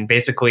 and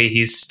basically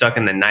he's stuck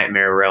in the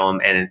nightmare realm,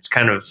 and it's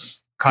kind of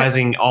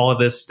causing all of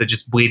this to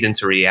just bleed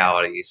into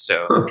reality.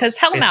 So Because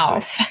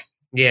Hellmouth.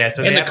 yeah,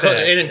 so And they have to,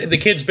 and the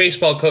kid's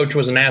baseball coach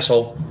was an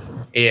asshole.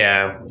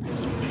 yeah,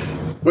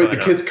 Wait, the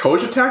kid's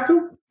coach attacked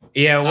him?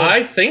 yeah, well,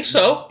 I think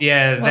so.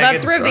 yeah. Well,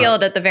 that's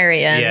revealed at the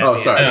very end. Yeah.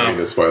 Oh, sorry, Yeah. I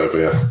didn't spoil it, but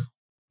yeah,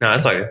 No,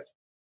 that's like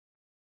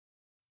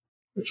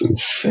it's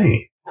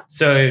insane.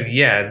 so.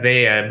 Yeah,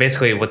 they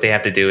basically what they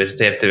have to do is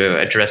they have to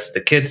address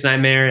the kid's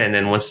nightmare, and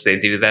then once they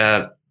do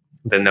that,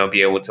 then they'll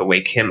be able to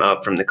wake him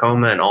up from the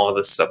coma, and all of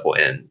this stuff will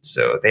end.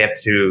 So they have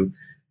to,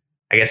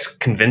 I guess,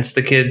 convince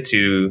the kid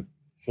to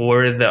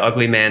lure the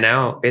ugly man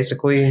out,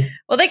 basically.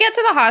 Well, they get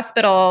to the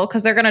hospital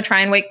because they're going to try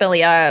and wake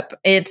Billy up.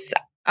 It's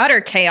utter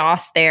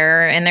chaos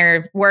there, and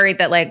they're worried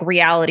that like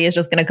reality is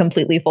just going to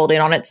completely fold in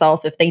on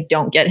itself if they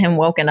don't get him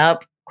woken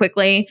up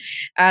quickly.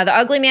 The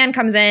ugly man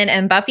comes in,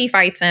 and Buffy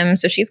fights him.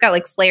 So she's got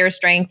like Slayer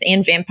strength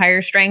and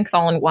vampire strength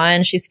all in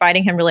one. She's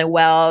fighting him really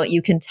well.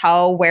 You can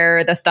tell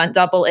where the stunt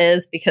double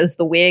is because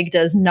the wig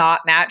does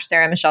not match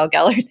Sarah Michelle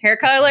Gellar's hair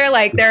color.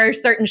 Like there are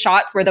certain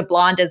shots where the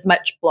blonde is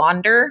much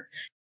blonder.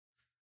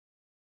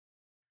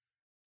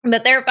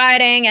 But they're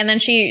fighting, and then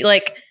she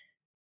like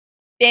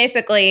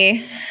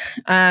basically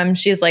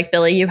she's like,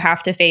 Billy, you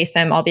have to face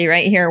him. I'll be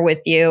right here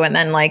with you. And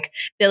then like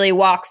Billy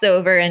walks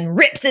over and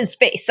rips his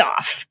face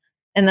off.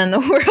 And then the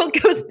world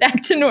goes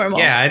back to normal.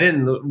 Yeah, I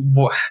didn't.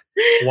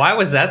 Why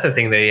was that the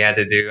thing that he had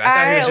to do? I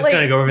thought he was just like-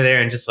 going to go over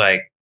there and just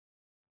like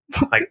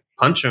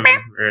punch him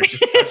or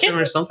just touch him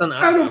or something.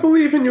 I don't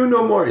believe in you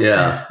no more.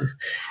 Yeah.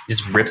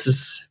 Just rips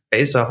his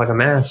face off like a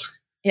mask.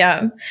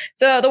 Yeah.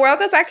 So the world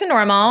goes back to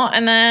normal.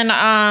 And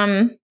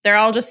then they're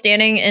all just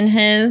standing in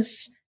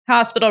his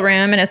hospital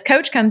room, and his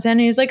coach comes in and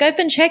he's like, I've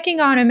been checking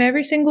on him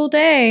every single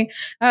day.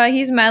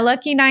 He's my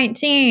lucky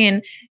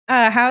 19.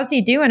 How's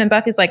he doing? And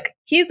Buffy's like,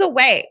 he's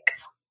awake.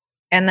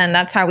 And then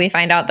that's how we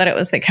find out that it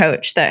was the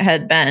coach that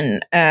had been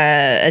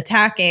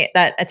attacked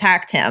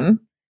him,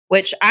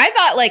 which I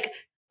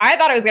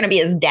thought it was going to be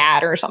his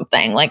dad or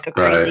something, like a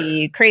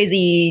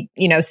crazy,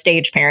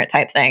 stage parent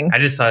type thing. I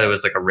just thought it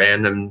was like a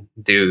random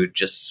dude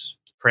just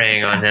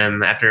preying on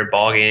him after a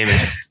ball game and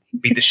just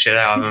beat the shit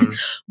out of him.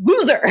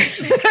 Loser.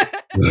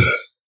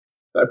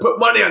 I put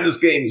money on this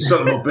game, you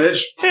son of a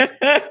bitch.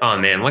 Oh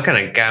man, what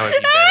kind of guy would be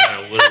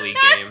betting on a Little League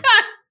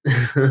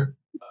game?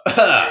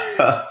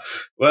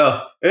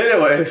 Well,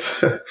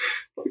 anyways,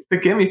 they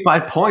gave me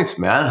 5 points,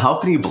 man. How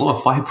can you blow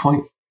a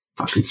 5-point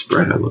fucking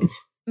spread?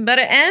 But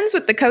it ends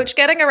with the coach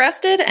getting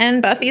arrested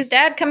and Buffy's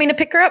dad coming to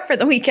pick her up for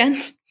the weekend.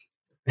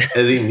 Is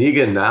he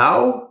Negan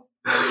now?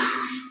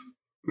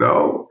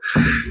 No.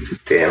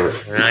 Damn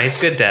it. Nah, he's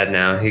good dad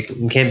now. He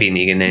can't be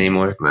Negan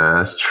anymore. Nah,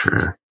 that's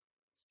true.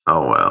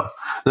 Oh well.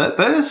 That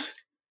is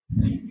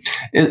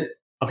it.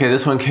 Okay,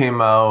 this one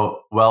came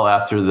out well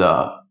after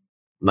the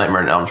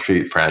Nightmare on Elm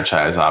Street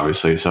franchise,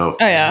 obviously. So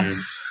Oh yeah. Mhm.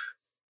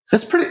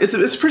 it's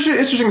a pretty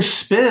interesting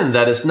spin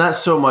that it's not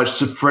so much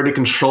Freddy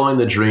controlling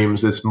the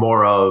dreams, it's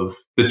more of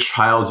the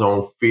child's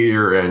own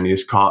fear, and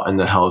he's caught in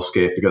the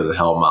hellscape because of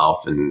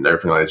Hellmouth and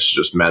everything like it's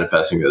just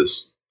manifesting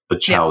as the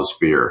child's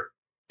fear.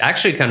 I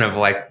actually kind of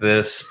like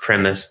this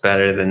premise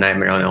better than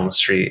Nightmare on Elm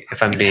Street,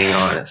 if I'm being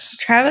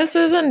honest. Travis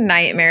is a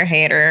nightmare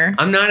hater.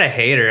 I'm not a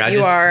hater. I You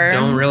just are.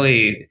 don't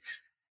really.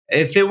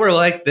 If it were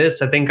like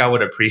this, I think I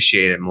would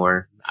appreciate it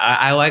more.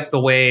 I like the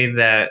way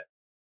that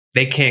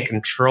they can't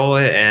control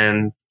it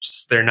and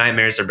just their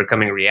nightmares are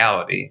becoming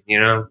reality, you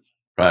know?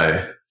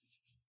 Right.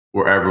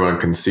 Where everyone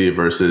can see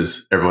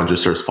versus everyone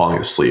just starts falling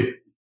asleep.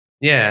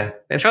 Yeah.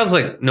 It feels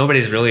like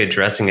nobody's really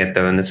addressing it,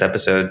 though, in this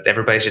episode.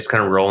 Everybody's just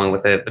kind of rolling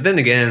with it. But then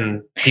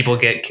again, people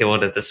get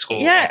killed at the school.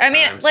 Yeah, all I the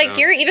mean, time, like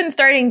so- you're even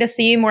starting to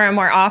see more and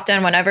more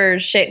often whenever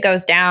shit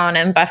goes down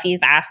and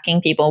Buffy's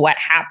asking people what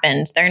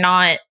happened. They're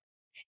not,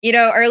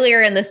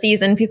 earlier in the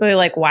season, people are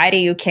like, why do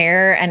you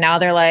care? And now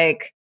they're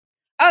like,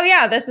 oh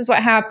yeah, this is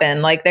what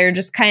happened. Like they're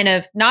just kind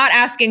of not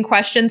asking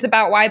questions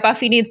about why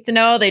Buffy needs to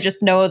know. They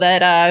just know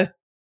that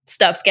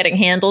stuff's getting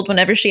handled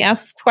whenever she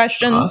asks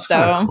questions. Oh,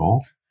 that's kinda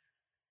cool.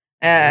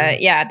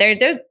 Yeah,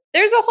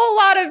 there's a whole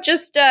lot of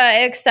just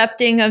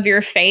accepting of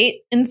your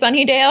fate in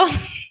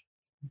Sunnydale.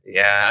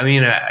 Yeah, I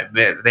mean,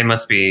 they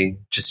must be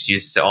just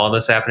used to all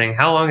this happening.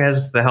 How long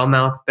has the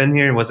Hellmouth been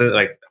here? Was it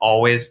like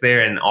always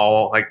there and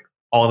all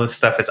this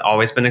stuff has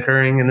always been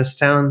occurring in this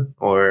town?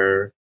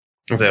 Or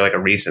is it like a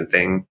recent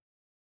thing?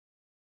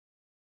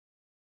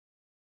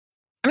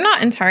 I'm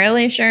not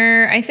entirely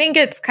sure. I think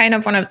it's kind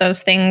of one of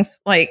those things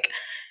like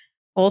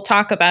we'll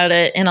talk about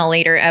it in a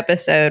later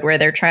episode where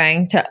they're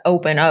trying to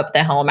open up the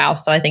Hellmouth.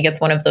 So I think it's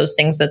one of those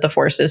things that the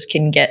forces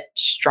can get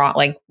strong,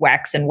 like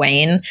wax and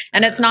wane.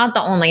 And it's not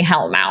the only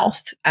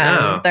Hellmouth.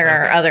 There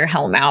are other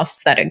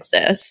Hellmouths that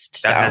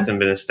exist. That hasn't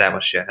been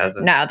established yet, has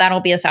it? No,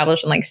 that'll be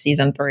established in like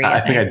season 3. I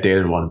think I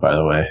dated one, by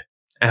the way.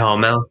 A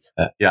Hellmouth?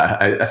 Yeah,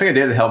 I think I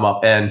dated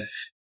Hellmouth, and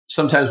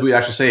sometimes we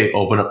actually say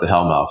 "open up the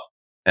Hellmouth,"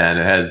 and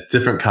it has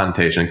different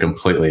connotation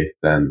completely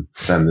than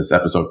this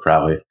episode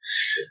probably.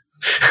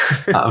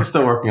 I'm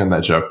still working on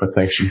that joke, but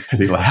thanks for the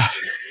pity laugh.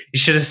 You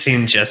should have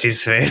seen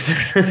Jesse's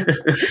face.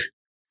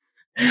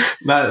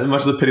 Not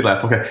much of the pity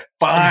laugh. Okay,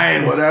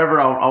 fine, whatever.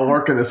 I'll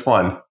work on this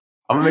one.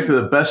 I'm gonna make it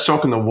the best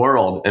joke in the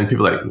world, and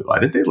people are like, why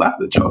did they laugh at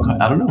the joke?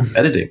 I don't know.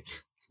 Editing.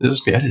 This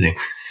is me editing.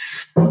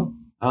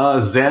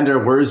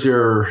 Xander, where's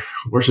your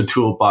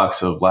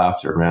toolbox of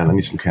laughter, man? I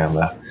need some canned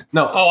laugh.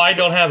 No. Oh, I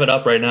don't have it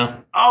up right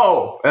now.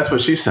 Oh, that's what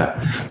she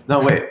said. No,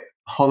 wait.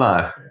 Hold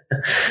on.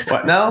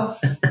 What now?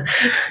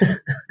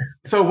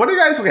 So what do you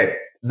guys... Okay,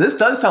 this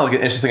does sound like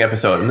an interesting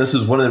episode, and this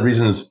is one of the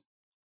reasons...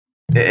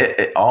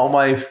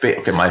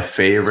 my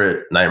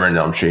favorite Nightmare on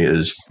Elm Street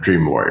is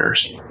Dream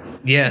Warriors.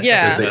 Yes,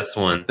 Yeah. that's the best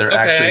one. They're Okay,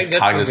 actually that's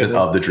cognizant a good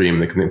of the dream.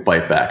 They can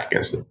fight back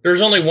against it.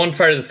 There's only one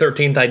Friday the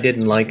 13th I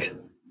didn't like.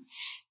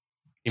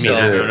 You mean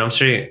So- Nightmare on Elm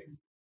Street?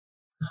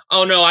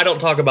 Oh, no, I don't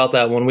talk about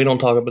that one. We don't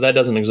talk about that.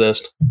 Doesn't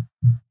exist.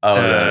 Oh,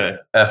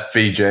 the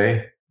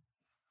FVJ.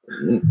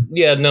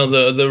 Yeah, no,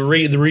 the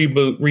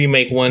reboot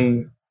remake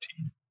one,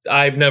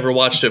 I've never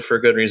watched it for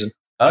a good reason.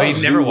 Oh,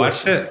 you've never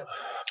watched it?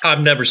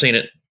 I've never seen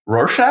it.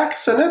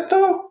 Rorschach's in it,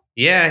 though?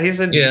 Yeah, he's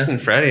a decent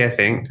Freddy, I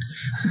think.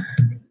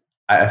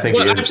 I think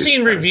Well, he is I've a seen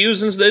decent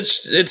reviews and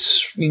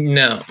it's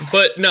no,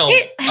 but no.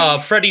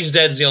 Freddy's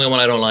Dead's the only one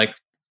I don't like.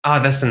 Oh,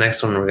 that's the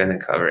next one we're going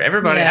to cover.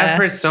 Everybody, Yeah. I've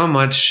heard so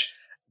much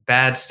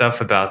bad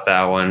stuff about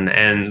that one,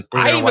 and we're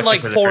I gonna even watch it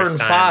like for the 4 and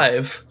first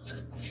time. 5.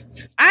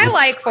 I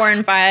like 4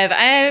 and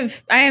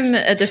 5. I'm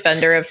a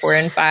defender of 4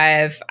 and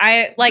 5.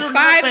 I like They're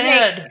 5 not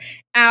makes bad.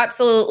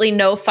 absolutely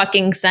no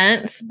fucking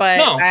sense, but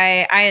No.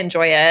 I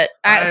enjoy it.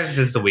 5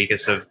 is the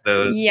weakest of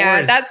those. 4 Yeah,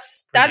 is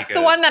that's pretty the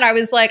good. one that I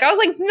was like,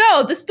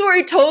 no, the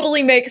story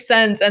totally makes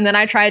sense, and then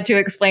I tried to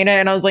explain it,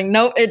 and I was like,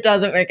 nope, it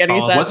doesn't make any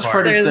Falls sense. What's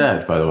Freddy's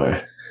There's- Dead, by the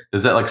way?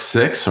 Is that like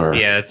 6 or?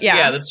 Yeah, it's, Yeah.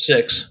 Yeah, that's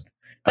 6.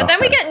 But then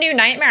we Okay. get New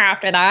Nightmare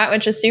after that,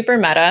 which is super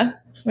meta,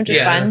 which is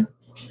Yeah. fun.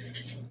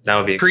 that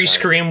would be exciting.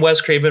 Pre-Scream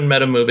Wes Craven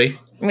meta movie.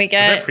 We Was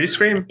that get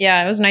pre-Scream?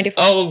 it was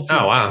 94, Oh,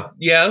 Oh, wow.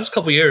 yeah, it was a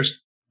couple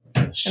years.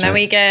 and then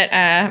we get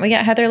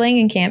Heather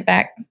Langenkamp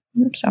back.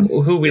 So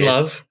Who we Yeah.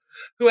 love.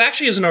 Who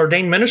actually is an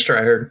ordained minister,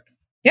 I heard.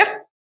 yeah,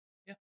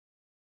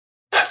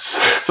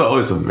 That's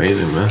always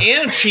amazing, man.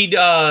 And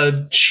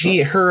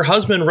her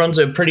husband runs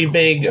a pretty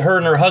big. Her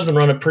and her husband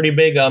run a pretty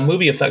big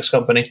movie effects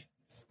company.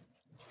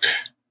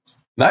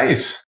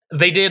 Nice.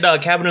 They did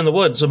Cabin in the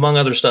Woods, among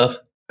other stuff.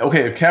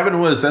 Okay, Cabin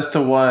Woods, that's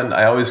the one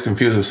I always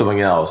confuse with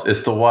something else.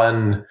 It's the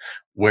one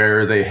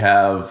where they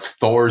have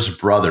Thor's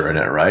brother in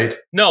it, right?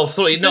 No,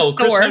 no,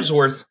 Chris Thor.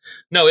 Hemsworth.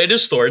 No, it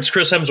is Thor. It's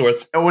Chris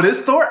Hemsworth. Oh, it is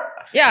Thor?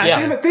 yeah. Yeah.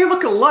 Damn it, they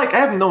look alike. I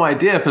have no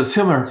idea if it's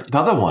him or the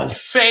other one.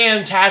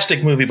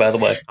 Fantastic movie, by the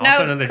way. Also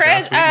No, another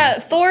Chris, Joss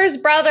Whedon. Thor's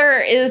brother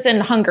is in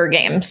Hunger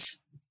Games.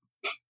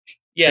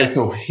 Yeah. Okay,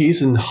 so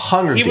he's in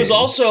Hunger He was Games.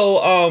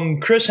 also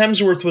Chris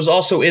Hemsworth was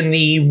also in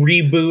the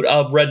reboot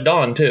of Red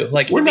Dawn too.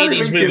 Like he We're not made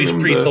these even movies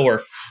giving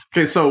pre-Thor.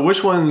 Okay, so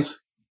which one's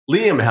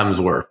Liam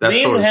Hemsworth. That's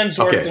Liam Thor's-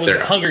 Hemsworth okay, was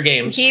there. Hunger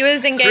Games. He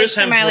was engaged Chris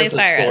to Miley Hemsworth is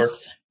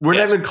Cyrus. We're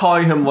Yes. not even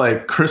calling him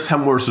like Chris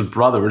Hemsworth's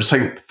brother. We're just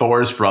saying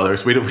Thor's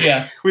brothers. We don't.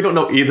 Yeah. We don't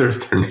know either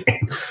of their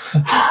names.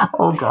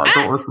 Oh God!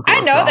 Don't listen to I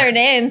us know now. their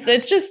names.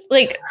 It's just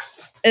like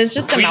it's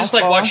just a We just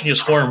mouthful. like watching you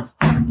squirm.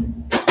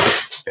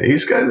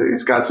 He's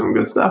got some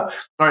good stuff.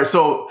 All right,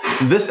 so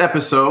this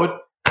episode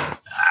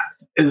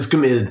is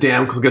gonna be a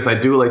damn cool because I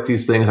do like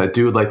these things. I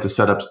do like the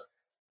setups.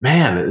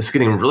 Man, it's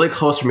getting really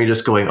close for me.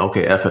 Just going,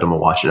 okay, F it, I'm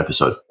gonna watch an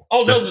episode.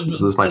 Oh no,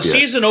 This might the be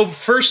it.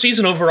 first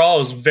season overall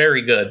is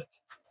very good.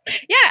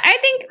 Yeah, I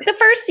think the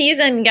first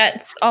season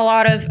gets a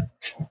lot of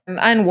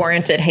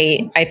unwarranted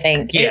hate. I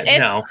think Yeah,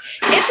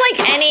 it's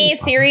like any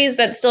series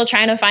that's still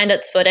trying to find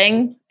its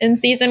footing in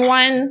season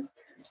one.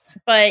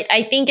 But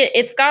I think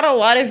it's got a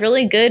lot of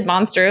really good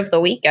Monster of the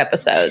Week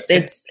episodes.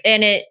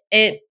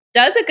 It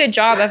does a good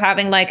job of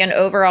having like an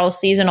overall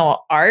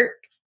seasonal arc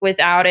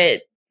without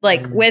it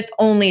like with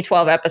only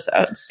 12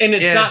 episodes. And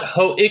it's Yeah. not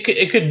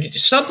it could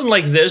something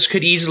like this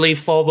could easily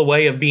fall the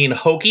way of being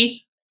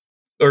hokey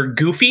or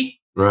goofy,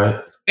 Right.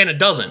 and it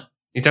doesn't.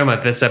 You talking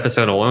about this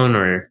episode alone,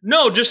 or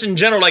No, just in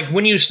general, like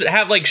when you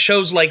have like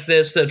shows like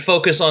this that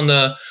focus on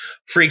the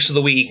freaks of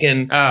the week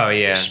and oh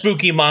yeah,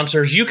 spooky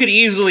monsters, you could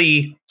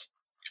easily.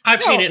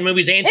 I've seen it in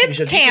movies and TV It's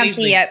shows. You could campy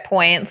easily- at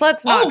points.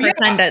 Let's not Oh, yeah.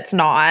 pretend it's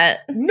not.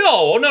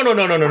 No.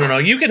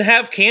 You can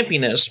have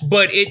campiness,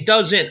 but it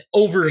doesn't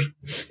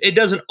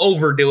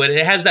overdo it.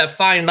 It has that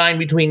fine line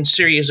between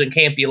serious and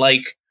campy.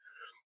 Like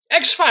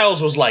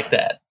X-Files was like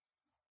that.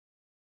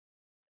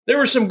 There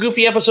were some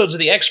goofy episodes of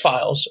the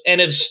X-Files,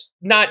 and it's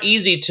not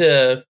easy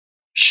to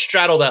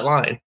straddle that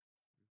line.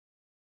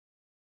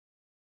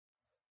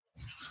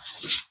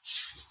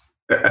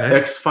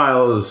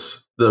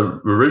 X-Files,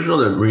 the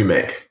original or the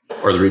remake?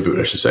 Or the reboot,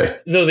 I should say.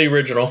 Though the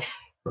original.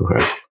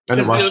 Okay. I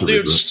didn't watch the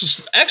Dude,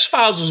 reboot.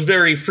 X-Files was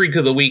very freak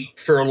of the week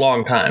for a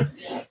long time.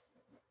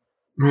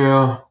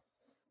 Yeah.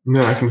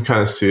 Yeah, I can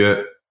kind of see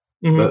it.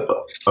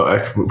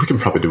 Mhm. We can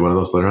probably do one of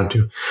those later on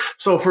too.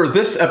 So for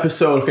this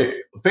episode, okay,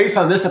 based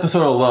on this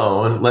episode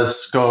alone,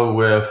 let's go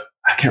with,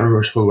 I can't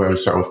remember where I would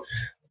start with.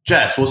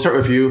 Jess, we'll start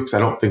with you because I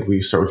don't think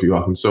we start with you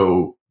often.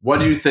 So what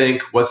do you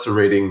think? What's the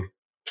rating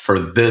for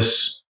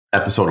this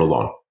episode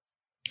alone?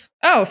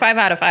 Oh, 5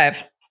 out of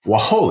 5. Well,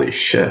 holy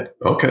shit.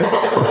 Okay.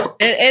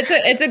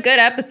 It's a good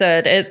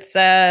episode.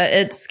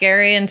 It's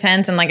scary,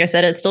 intense, and like I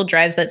said, it still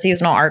drives that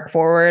seasonal arc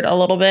forward a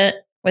little bit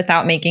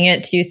without making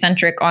it too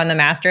centric on the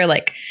master.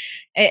 Like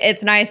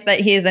it's nice that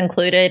he is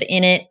included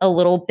in it a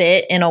little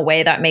bit in a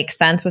way that makes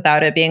sense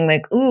without it being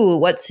like, ooh,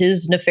 what's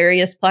his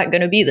nefarious plot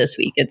going to be this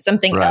week? It's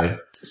something Right.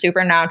 else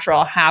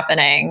supernatural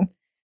happening,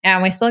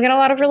 and we still get a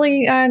lot of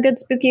really good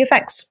spooky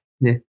effects.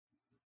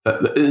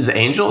 Is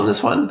Angel in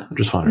this one? I'm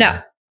just wondering.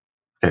 No.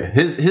 Okay.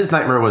 His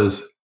nightmare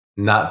was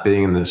not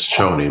being in this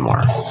show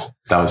anymore.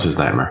 That was his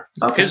nightmare.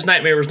 Okay. His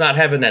nightmare was not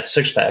having that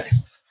six-pack.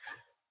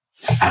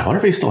 I wonder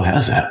if he still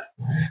has that.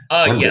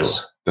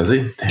 Yes. Does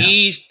he?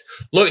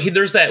 Damn.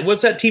 There's that.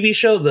 What's that TV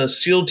show? The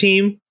SEAL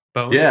Team.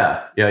 Bones?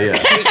 Yeah.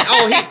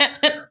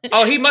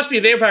 He must be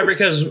a vampire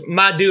because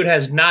my dude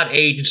has not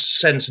aged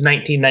since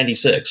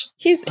 1996.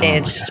 He's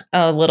aged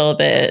a little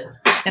bit.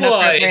 An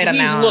appropriate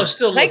amount.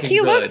 Still Like looking he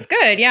good. looks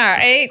good. Yeah,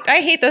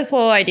 I hate this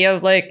whole idea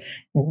of like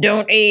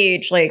don't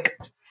age. Like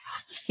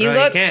he Well,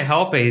 looks. You can't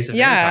help it. He's a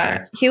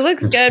vampire. he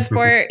looks good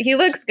for. He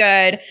looks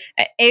good.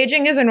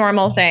 Aging is a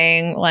normal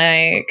thing.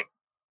 Like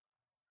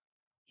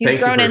he's Thank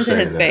you grown for into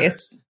his saying that.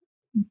 face.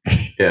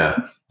 Yeah.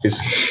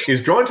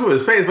 He's grown to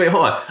his face. Wait,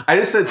 hold on. I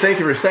just said thank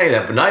you for saying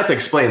that, but now I have to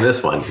explain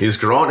this one. He's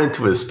grown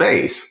into his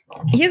face.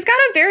 He's got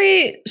a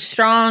very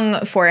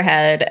strong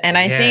forehead, and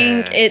I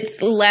think Yeah. it's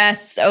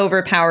less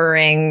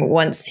overpowering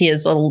once he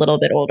is a little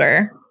bit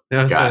older.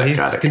 No, so Got it, he's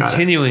got it.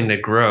 continuing to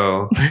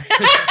grow.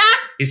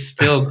 He's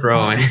still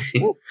growing.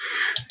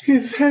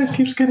 His head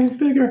keeps getting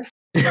bigger.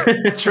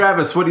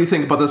 Travis, what do you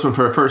think about this one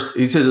for a first?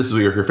 You said this is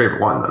your favorite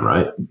one, then,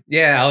 right?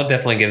 Yeah, I'll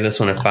definitely give this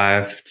one a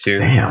 5 too.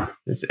 Damn.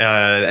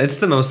 It's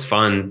the most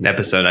fun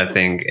episode, I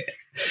think.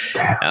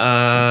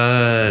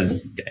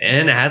 And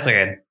it has like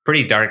a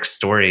pretty dark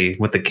story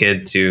with the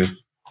kid too.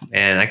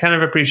 And I kind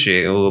of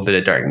appreciate a little bit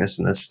of darkness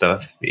in this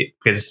stuff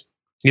because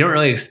you don't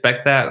really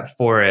expect that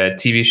for a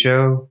TV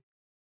show,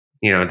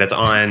 that's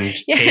on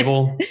Yeah.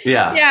 cable.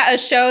 Yeah. Yeah, a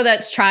show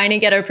that's trying to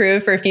get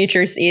approved for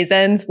future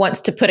seasons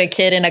wants to put a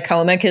kid in a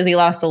coma because he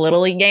lost a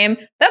Little League game.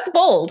 That's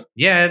bold.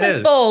 Yeah, That's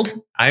is bold.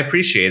 I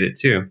appreciate it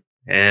too.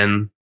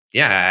 And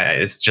yeah,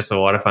 it's just a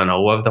lot of fun. I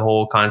love the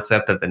whole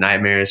concept of the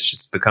nightmares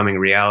just becoming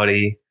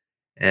reality.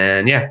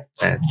 And yeah,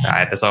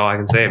 that's all I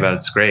can say about it.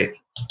 It's great.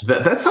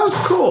 That sounds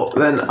cool.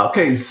 Then,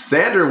 okay,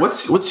 Xander,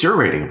 what's your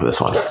rating for this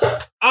one?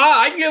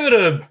 I'd give it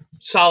a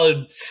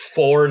solid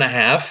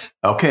 4.5.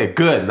 Okay,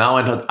 good. Now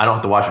I don't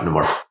have to watch it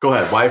anymore. Go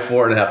ahead. Why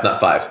 4.5, not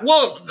 5?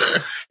 Well,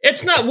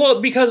 it's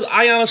not because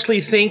I honestly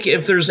think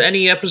if there's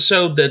any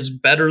episode that's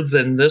better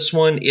than this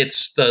one,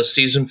 it's the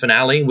season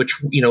finale, which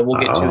we'll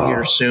get to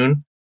here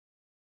soon.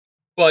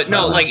 But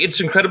no, like it's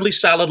incredibly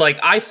solid. Like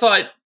I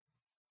thought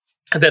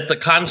that the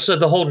concept,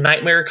 the whole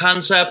nightmare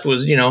concept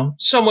was,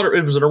 somewhat,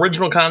 it was an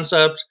original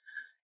concept.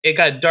 It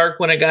got dark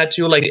when it got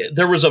to, like,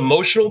 there was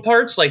emotional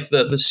parts, like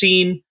the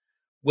scene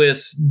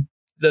with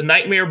the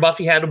nightmare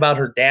Buffy had about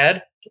her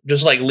dad,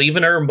 just like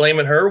leaving her and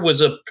blaming her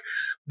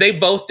they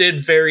both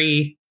did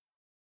very,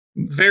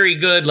 very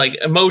good, like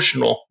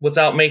emotional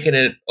without making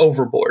it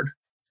overboard.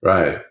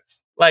 Right.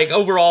 Like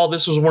overall,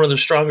 this was one of the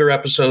stronger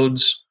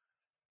episodes.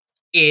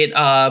 It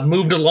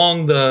moved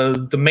along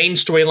the main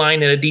storyline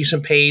at a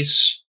decent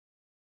pace.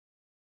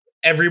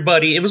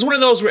 It was one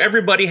of those where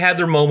everybody had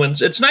their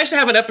moments. It's nice to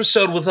have an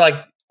episode with like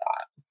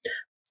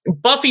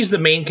Buffy's the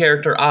main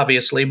character,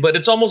 obviously, but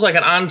it's almost like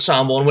an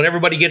ensemble, and when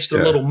everybody gets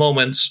their little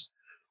moments,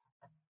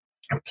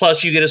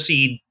 plus you get to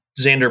see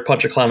Xander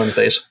punch a clown in the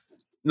face.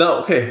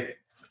 No, okay.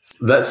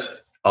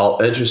 That's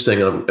all interesting,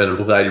 and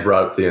I'm glad you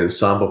brought up the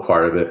ensemble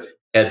part of it.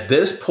 At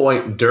this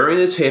point, during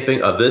the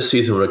taping of this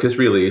season, when it gets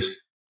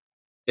released,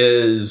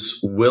 is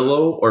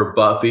Willow or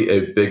Buffy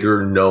a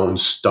bigger known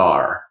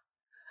star?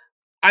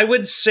 I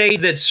would say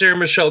that Sarah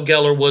Michelle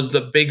Gellar was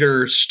the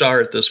bigger star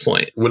at this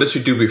point. What did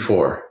she do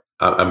before?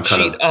 I'm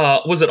kind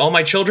of... was it All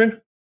My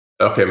Children?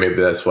 Okay, maybe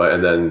that's why.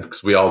 And then,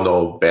 because we all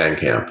know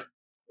Bandcamp.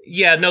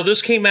 Yeah, no,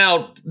 this came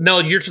out...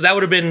 No, that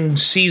would have been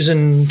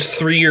season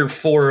 3 or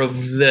 4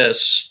 of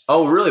this.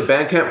 Oh, really?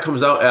 Bandcamp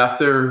comes out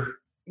after...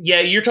 Yeah,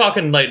 you're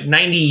talking like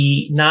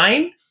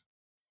 99?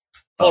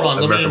 Hold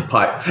on, American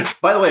Pie.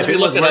 By the way, if you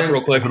look it up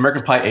real quick. If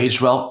American Pie aged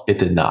well, it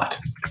did not.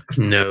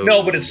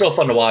 No, but it's still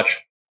fun to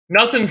watch.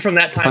 Nothing from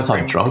that time. Depends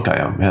how drunk I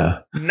am, yeah.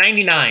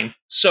 99.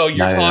 So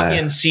you're 99.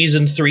 talking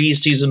season 3,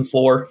 season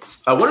 4.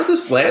 I wonder if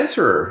this lands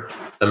her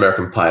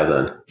American Pie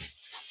then.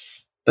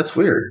 That's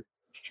weird.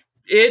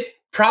 It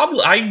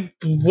probably, I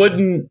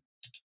wouldn't,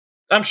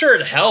 I'm sure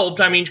it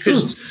helped. I mean,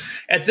 because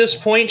at this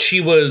point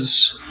she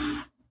was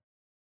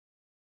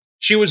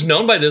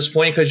known by this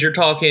point, because you're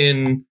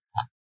talking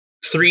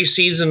 3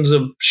 seasons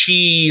of,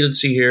 let's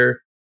see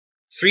here,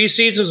 3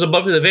 seasons of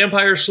Buffy the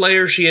Vampire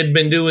Slayer. She had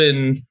been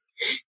doing,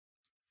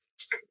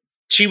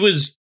 she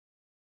was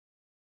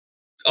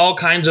all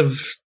kinds of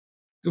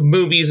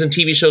movies and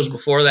TV shows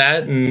before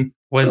that. And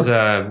was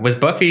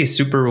Buffy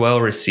super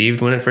well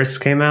received when it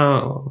first came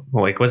out?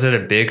 Like, was it a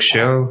big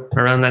show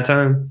around that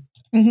time?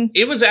 Mm-hmm.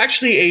 It was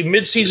actually a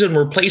mid-season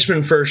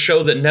replacement for a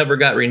show that never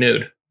got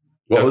renewed.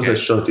 What was that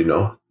show? Do you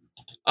know?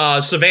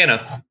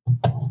 Savannah.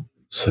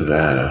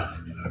 Savannah.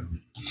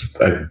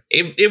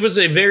 It was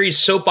a very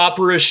soap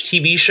opera-ish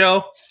TV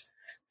show.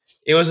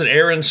 It was an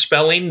Aaron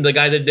Spelling, the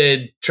guy that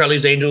did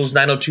Charlie's Angels,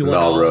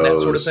 90210, that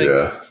sort of thing.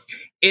 Yeah.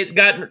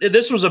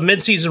 This was a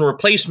mid-season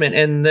replacement,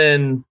 and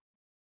then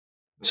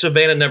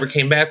Savannah never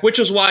came back, which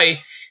is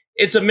why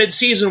it's a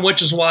mid-season,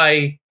 which is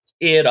why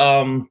it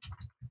kind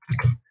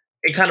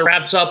of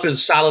wraps up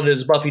as solid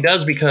as Buffy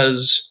does,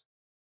 because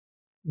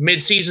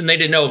mid-season they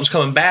didn't know it was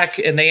coming back,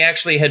 and they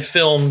actually had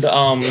filmed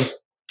the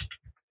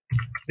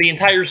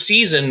entire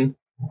season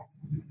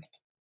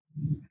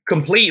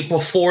complete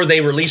before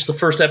they released the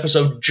first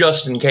episode,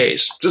 just in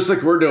case. Just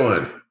like we're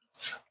doing.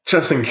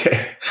 Just in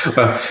case.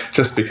 Well,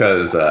 just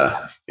because,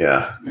 that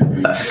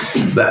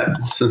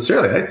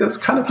sincerely, I think that's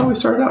kind of how we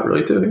started out,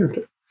 really, too.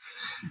 Here.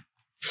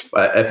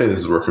 I think this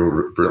is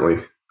working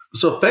brilliantly.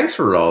 So thanks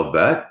for all of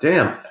that.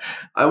 Damn.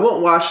 I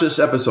won't watch this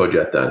episode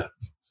yet, then.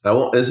 I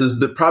won't. This is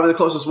probably the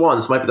closest one.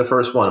 This might be the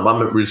first one. I'm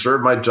going to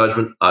reserve my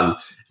judgment on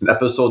an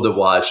episode to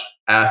watch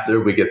after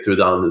we get through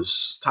down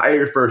this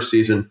entire first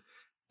season.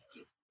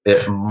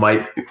 It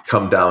might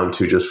come down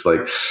to just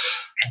like,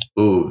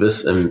 ooh,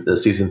 this and the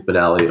season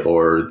finale,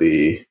 or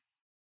the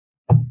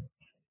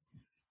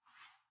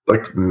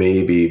like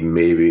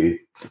maybe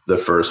the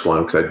first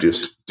one, because I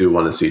just do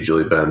want to see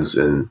Julie Benz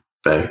in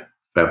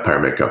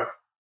vampire makeup.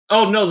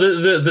 Oh no,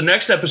 the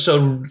next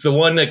episode, the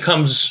one that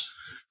comes,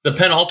 the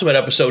penultimate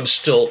episode, is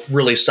still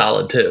really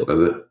solid too. Is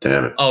it?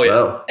 Damn it! Oh yeah,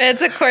 well,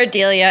 It's a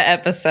Cordelia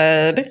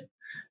episode.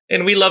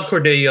 and we love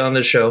Cordelia on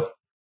this show.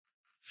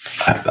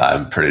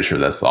 I'm pretty sure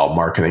that's all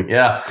marketing.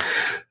 Yeah.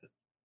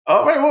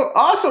 All right. Well,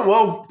 awesome.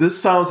 Well,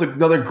 this sounds like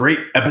another great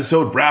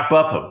episode wrap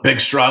up, a big,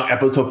 strong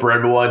episode for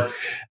everyone.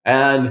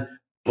 And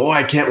boy,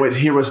 I can't wait to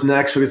hear what's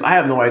next, because I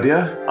have no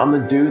idea. I'm the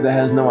dude that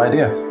has no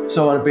idea.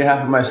 So on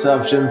behalf of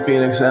myself, Jim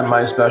Phoenix, and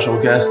my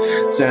special guests,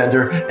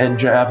 Xander and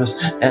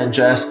Travis and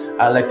Jess,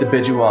 I'd like to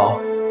bid you all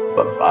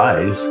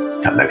bye-byes.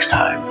 Till next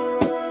time.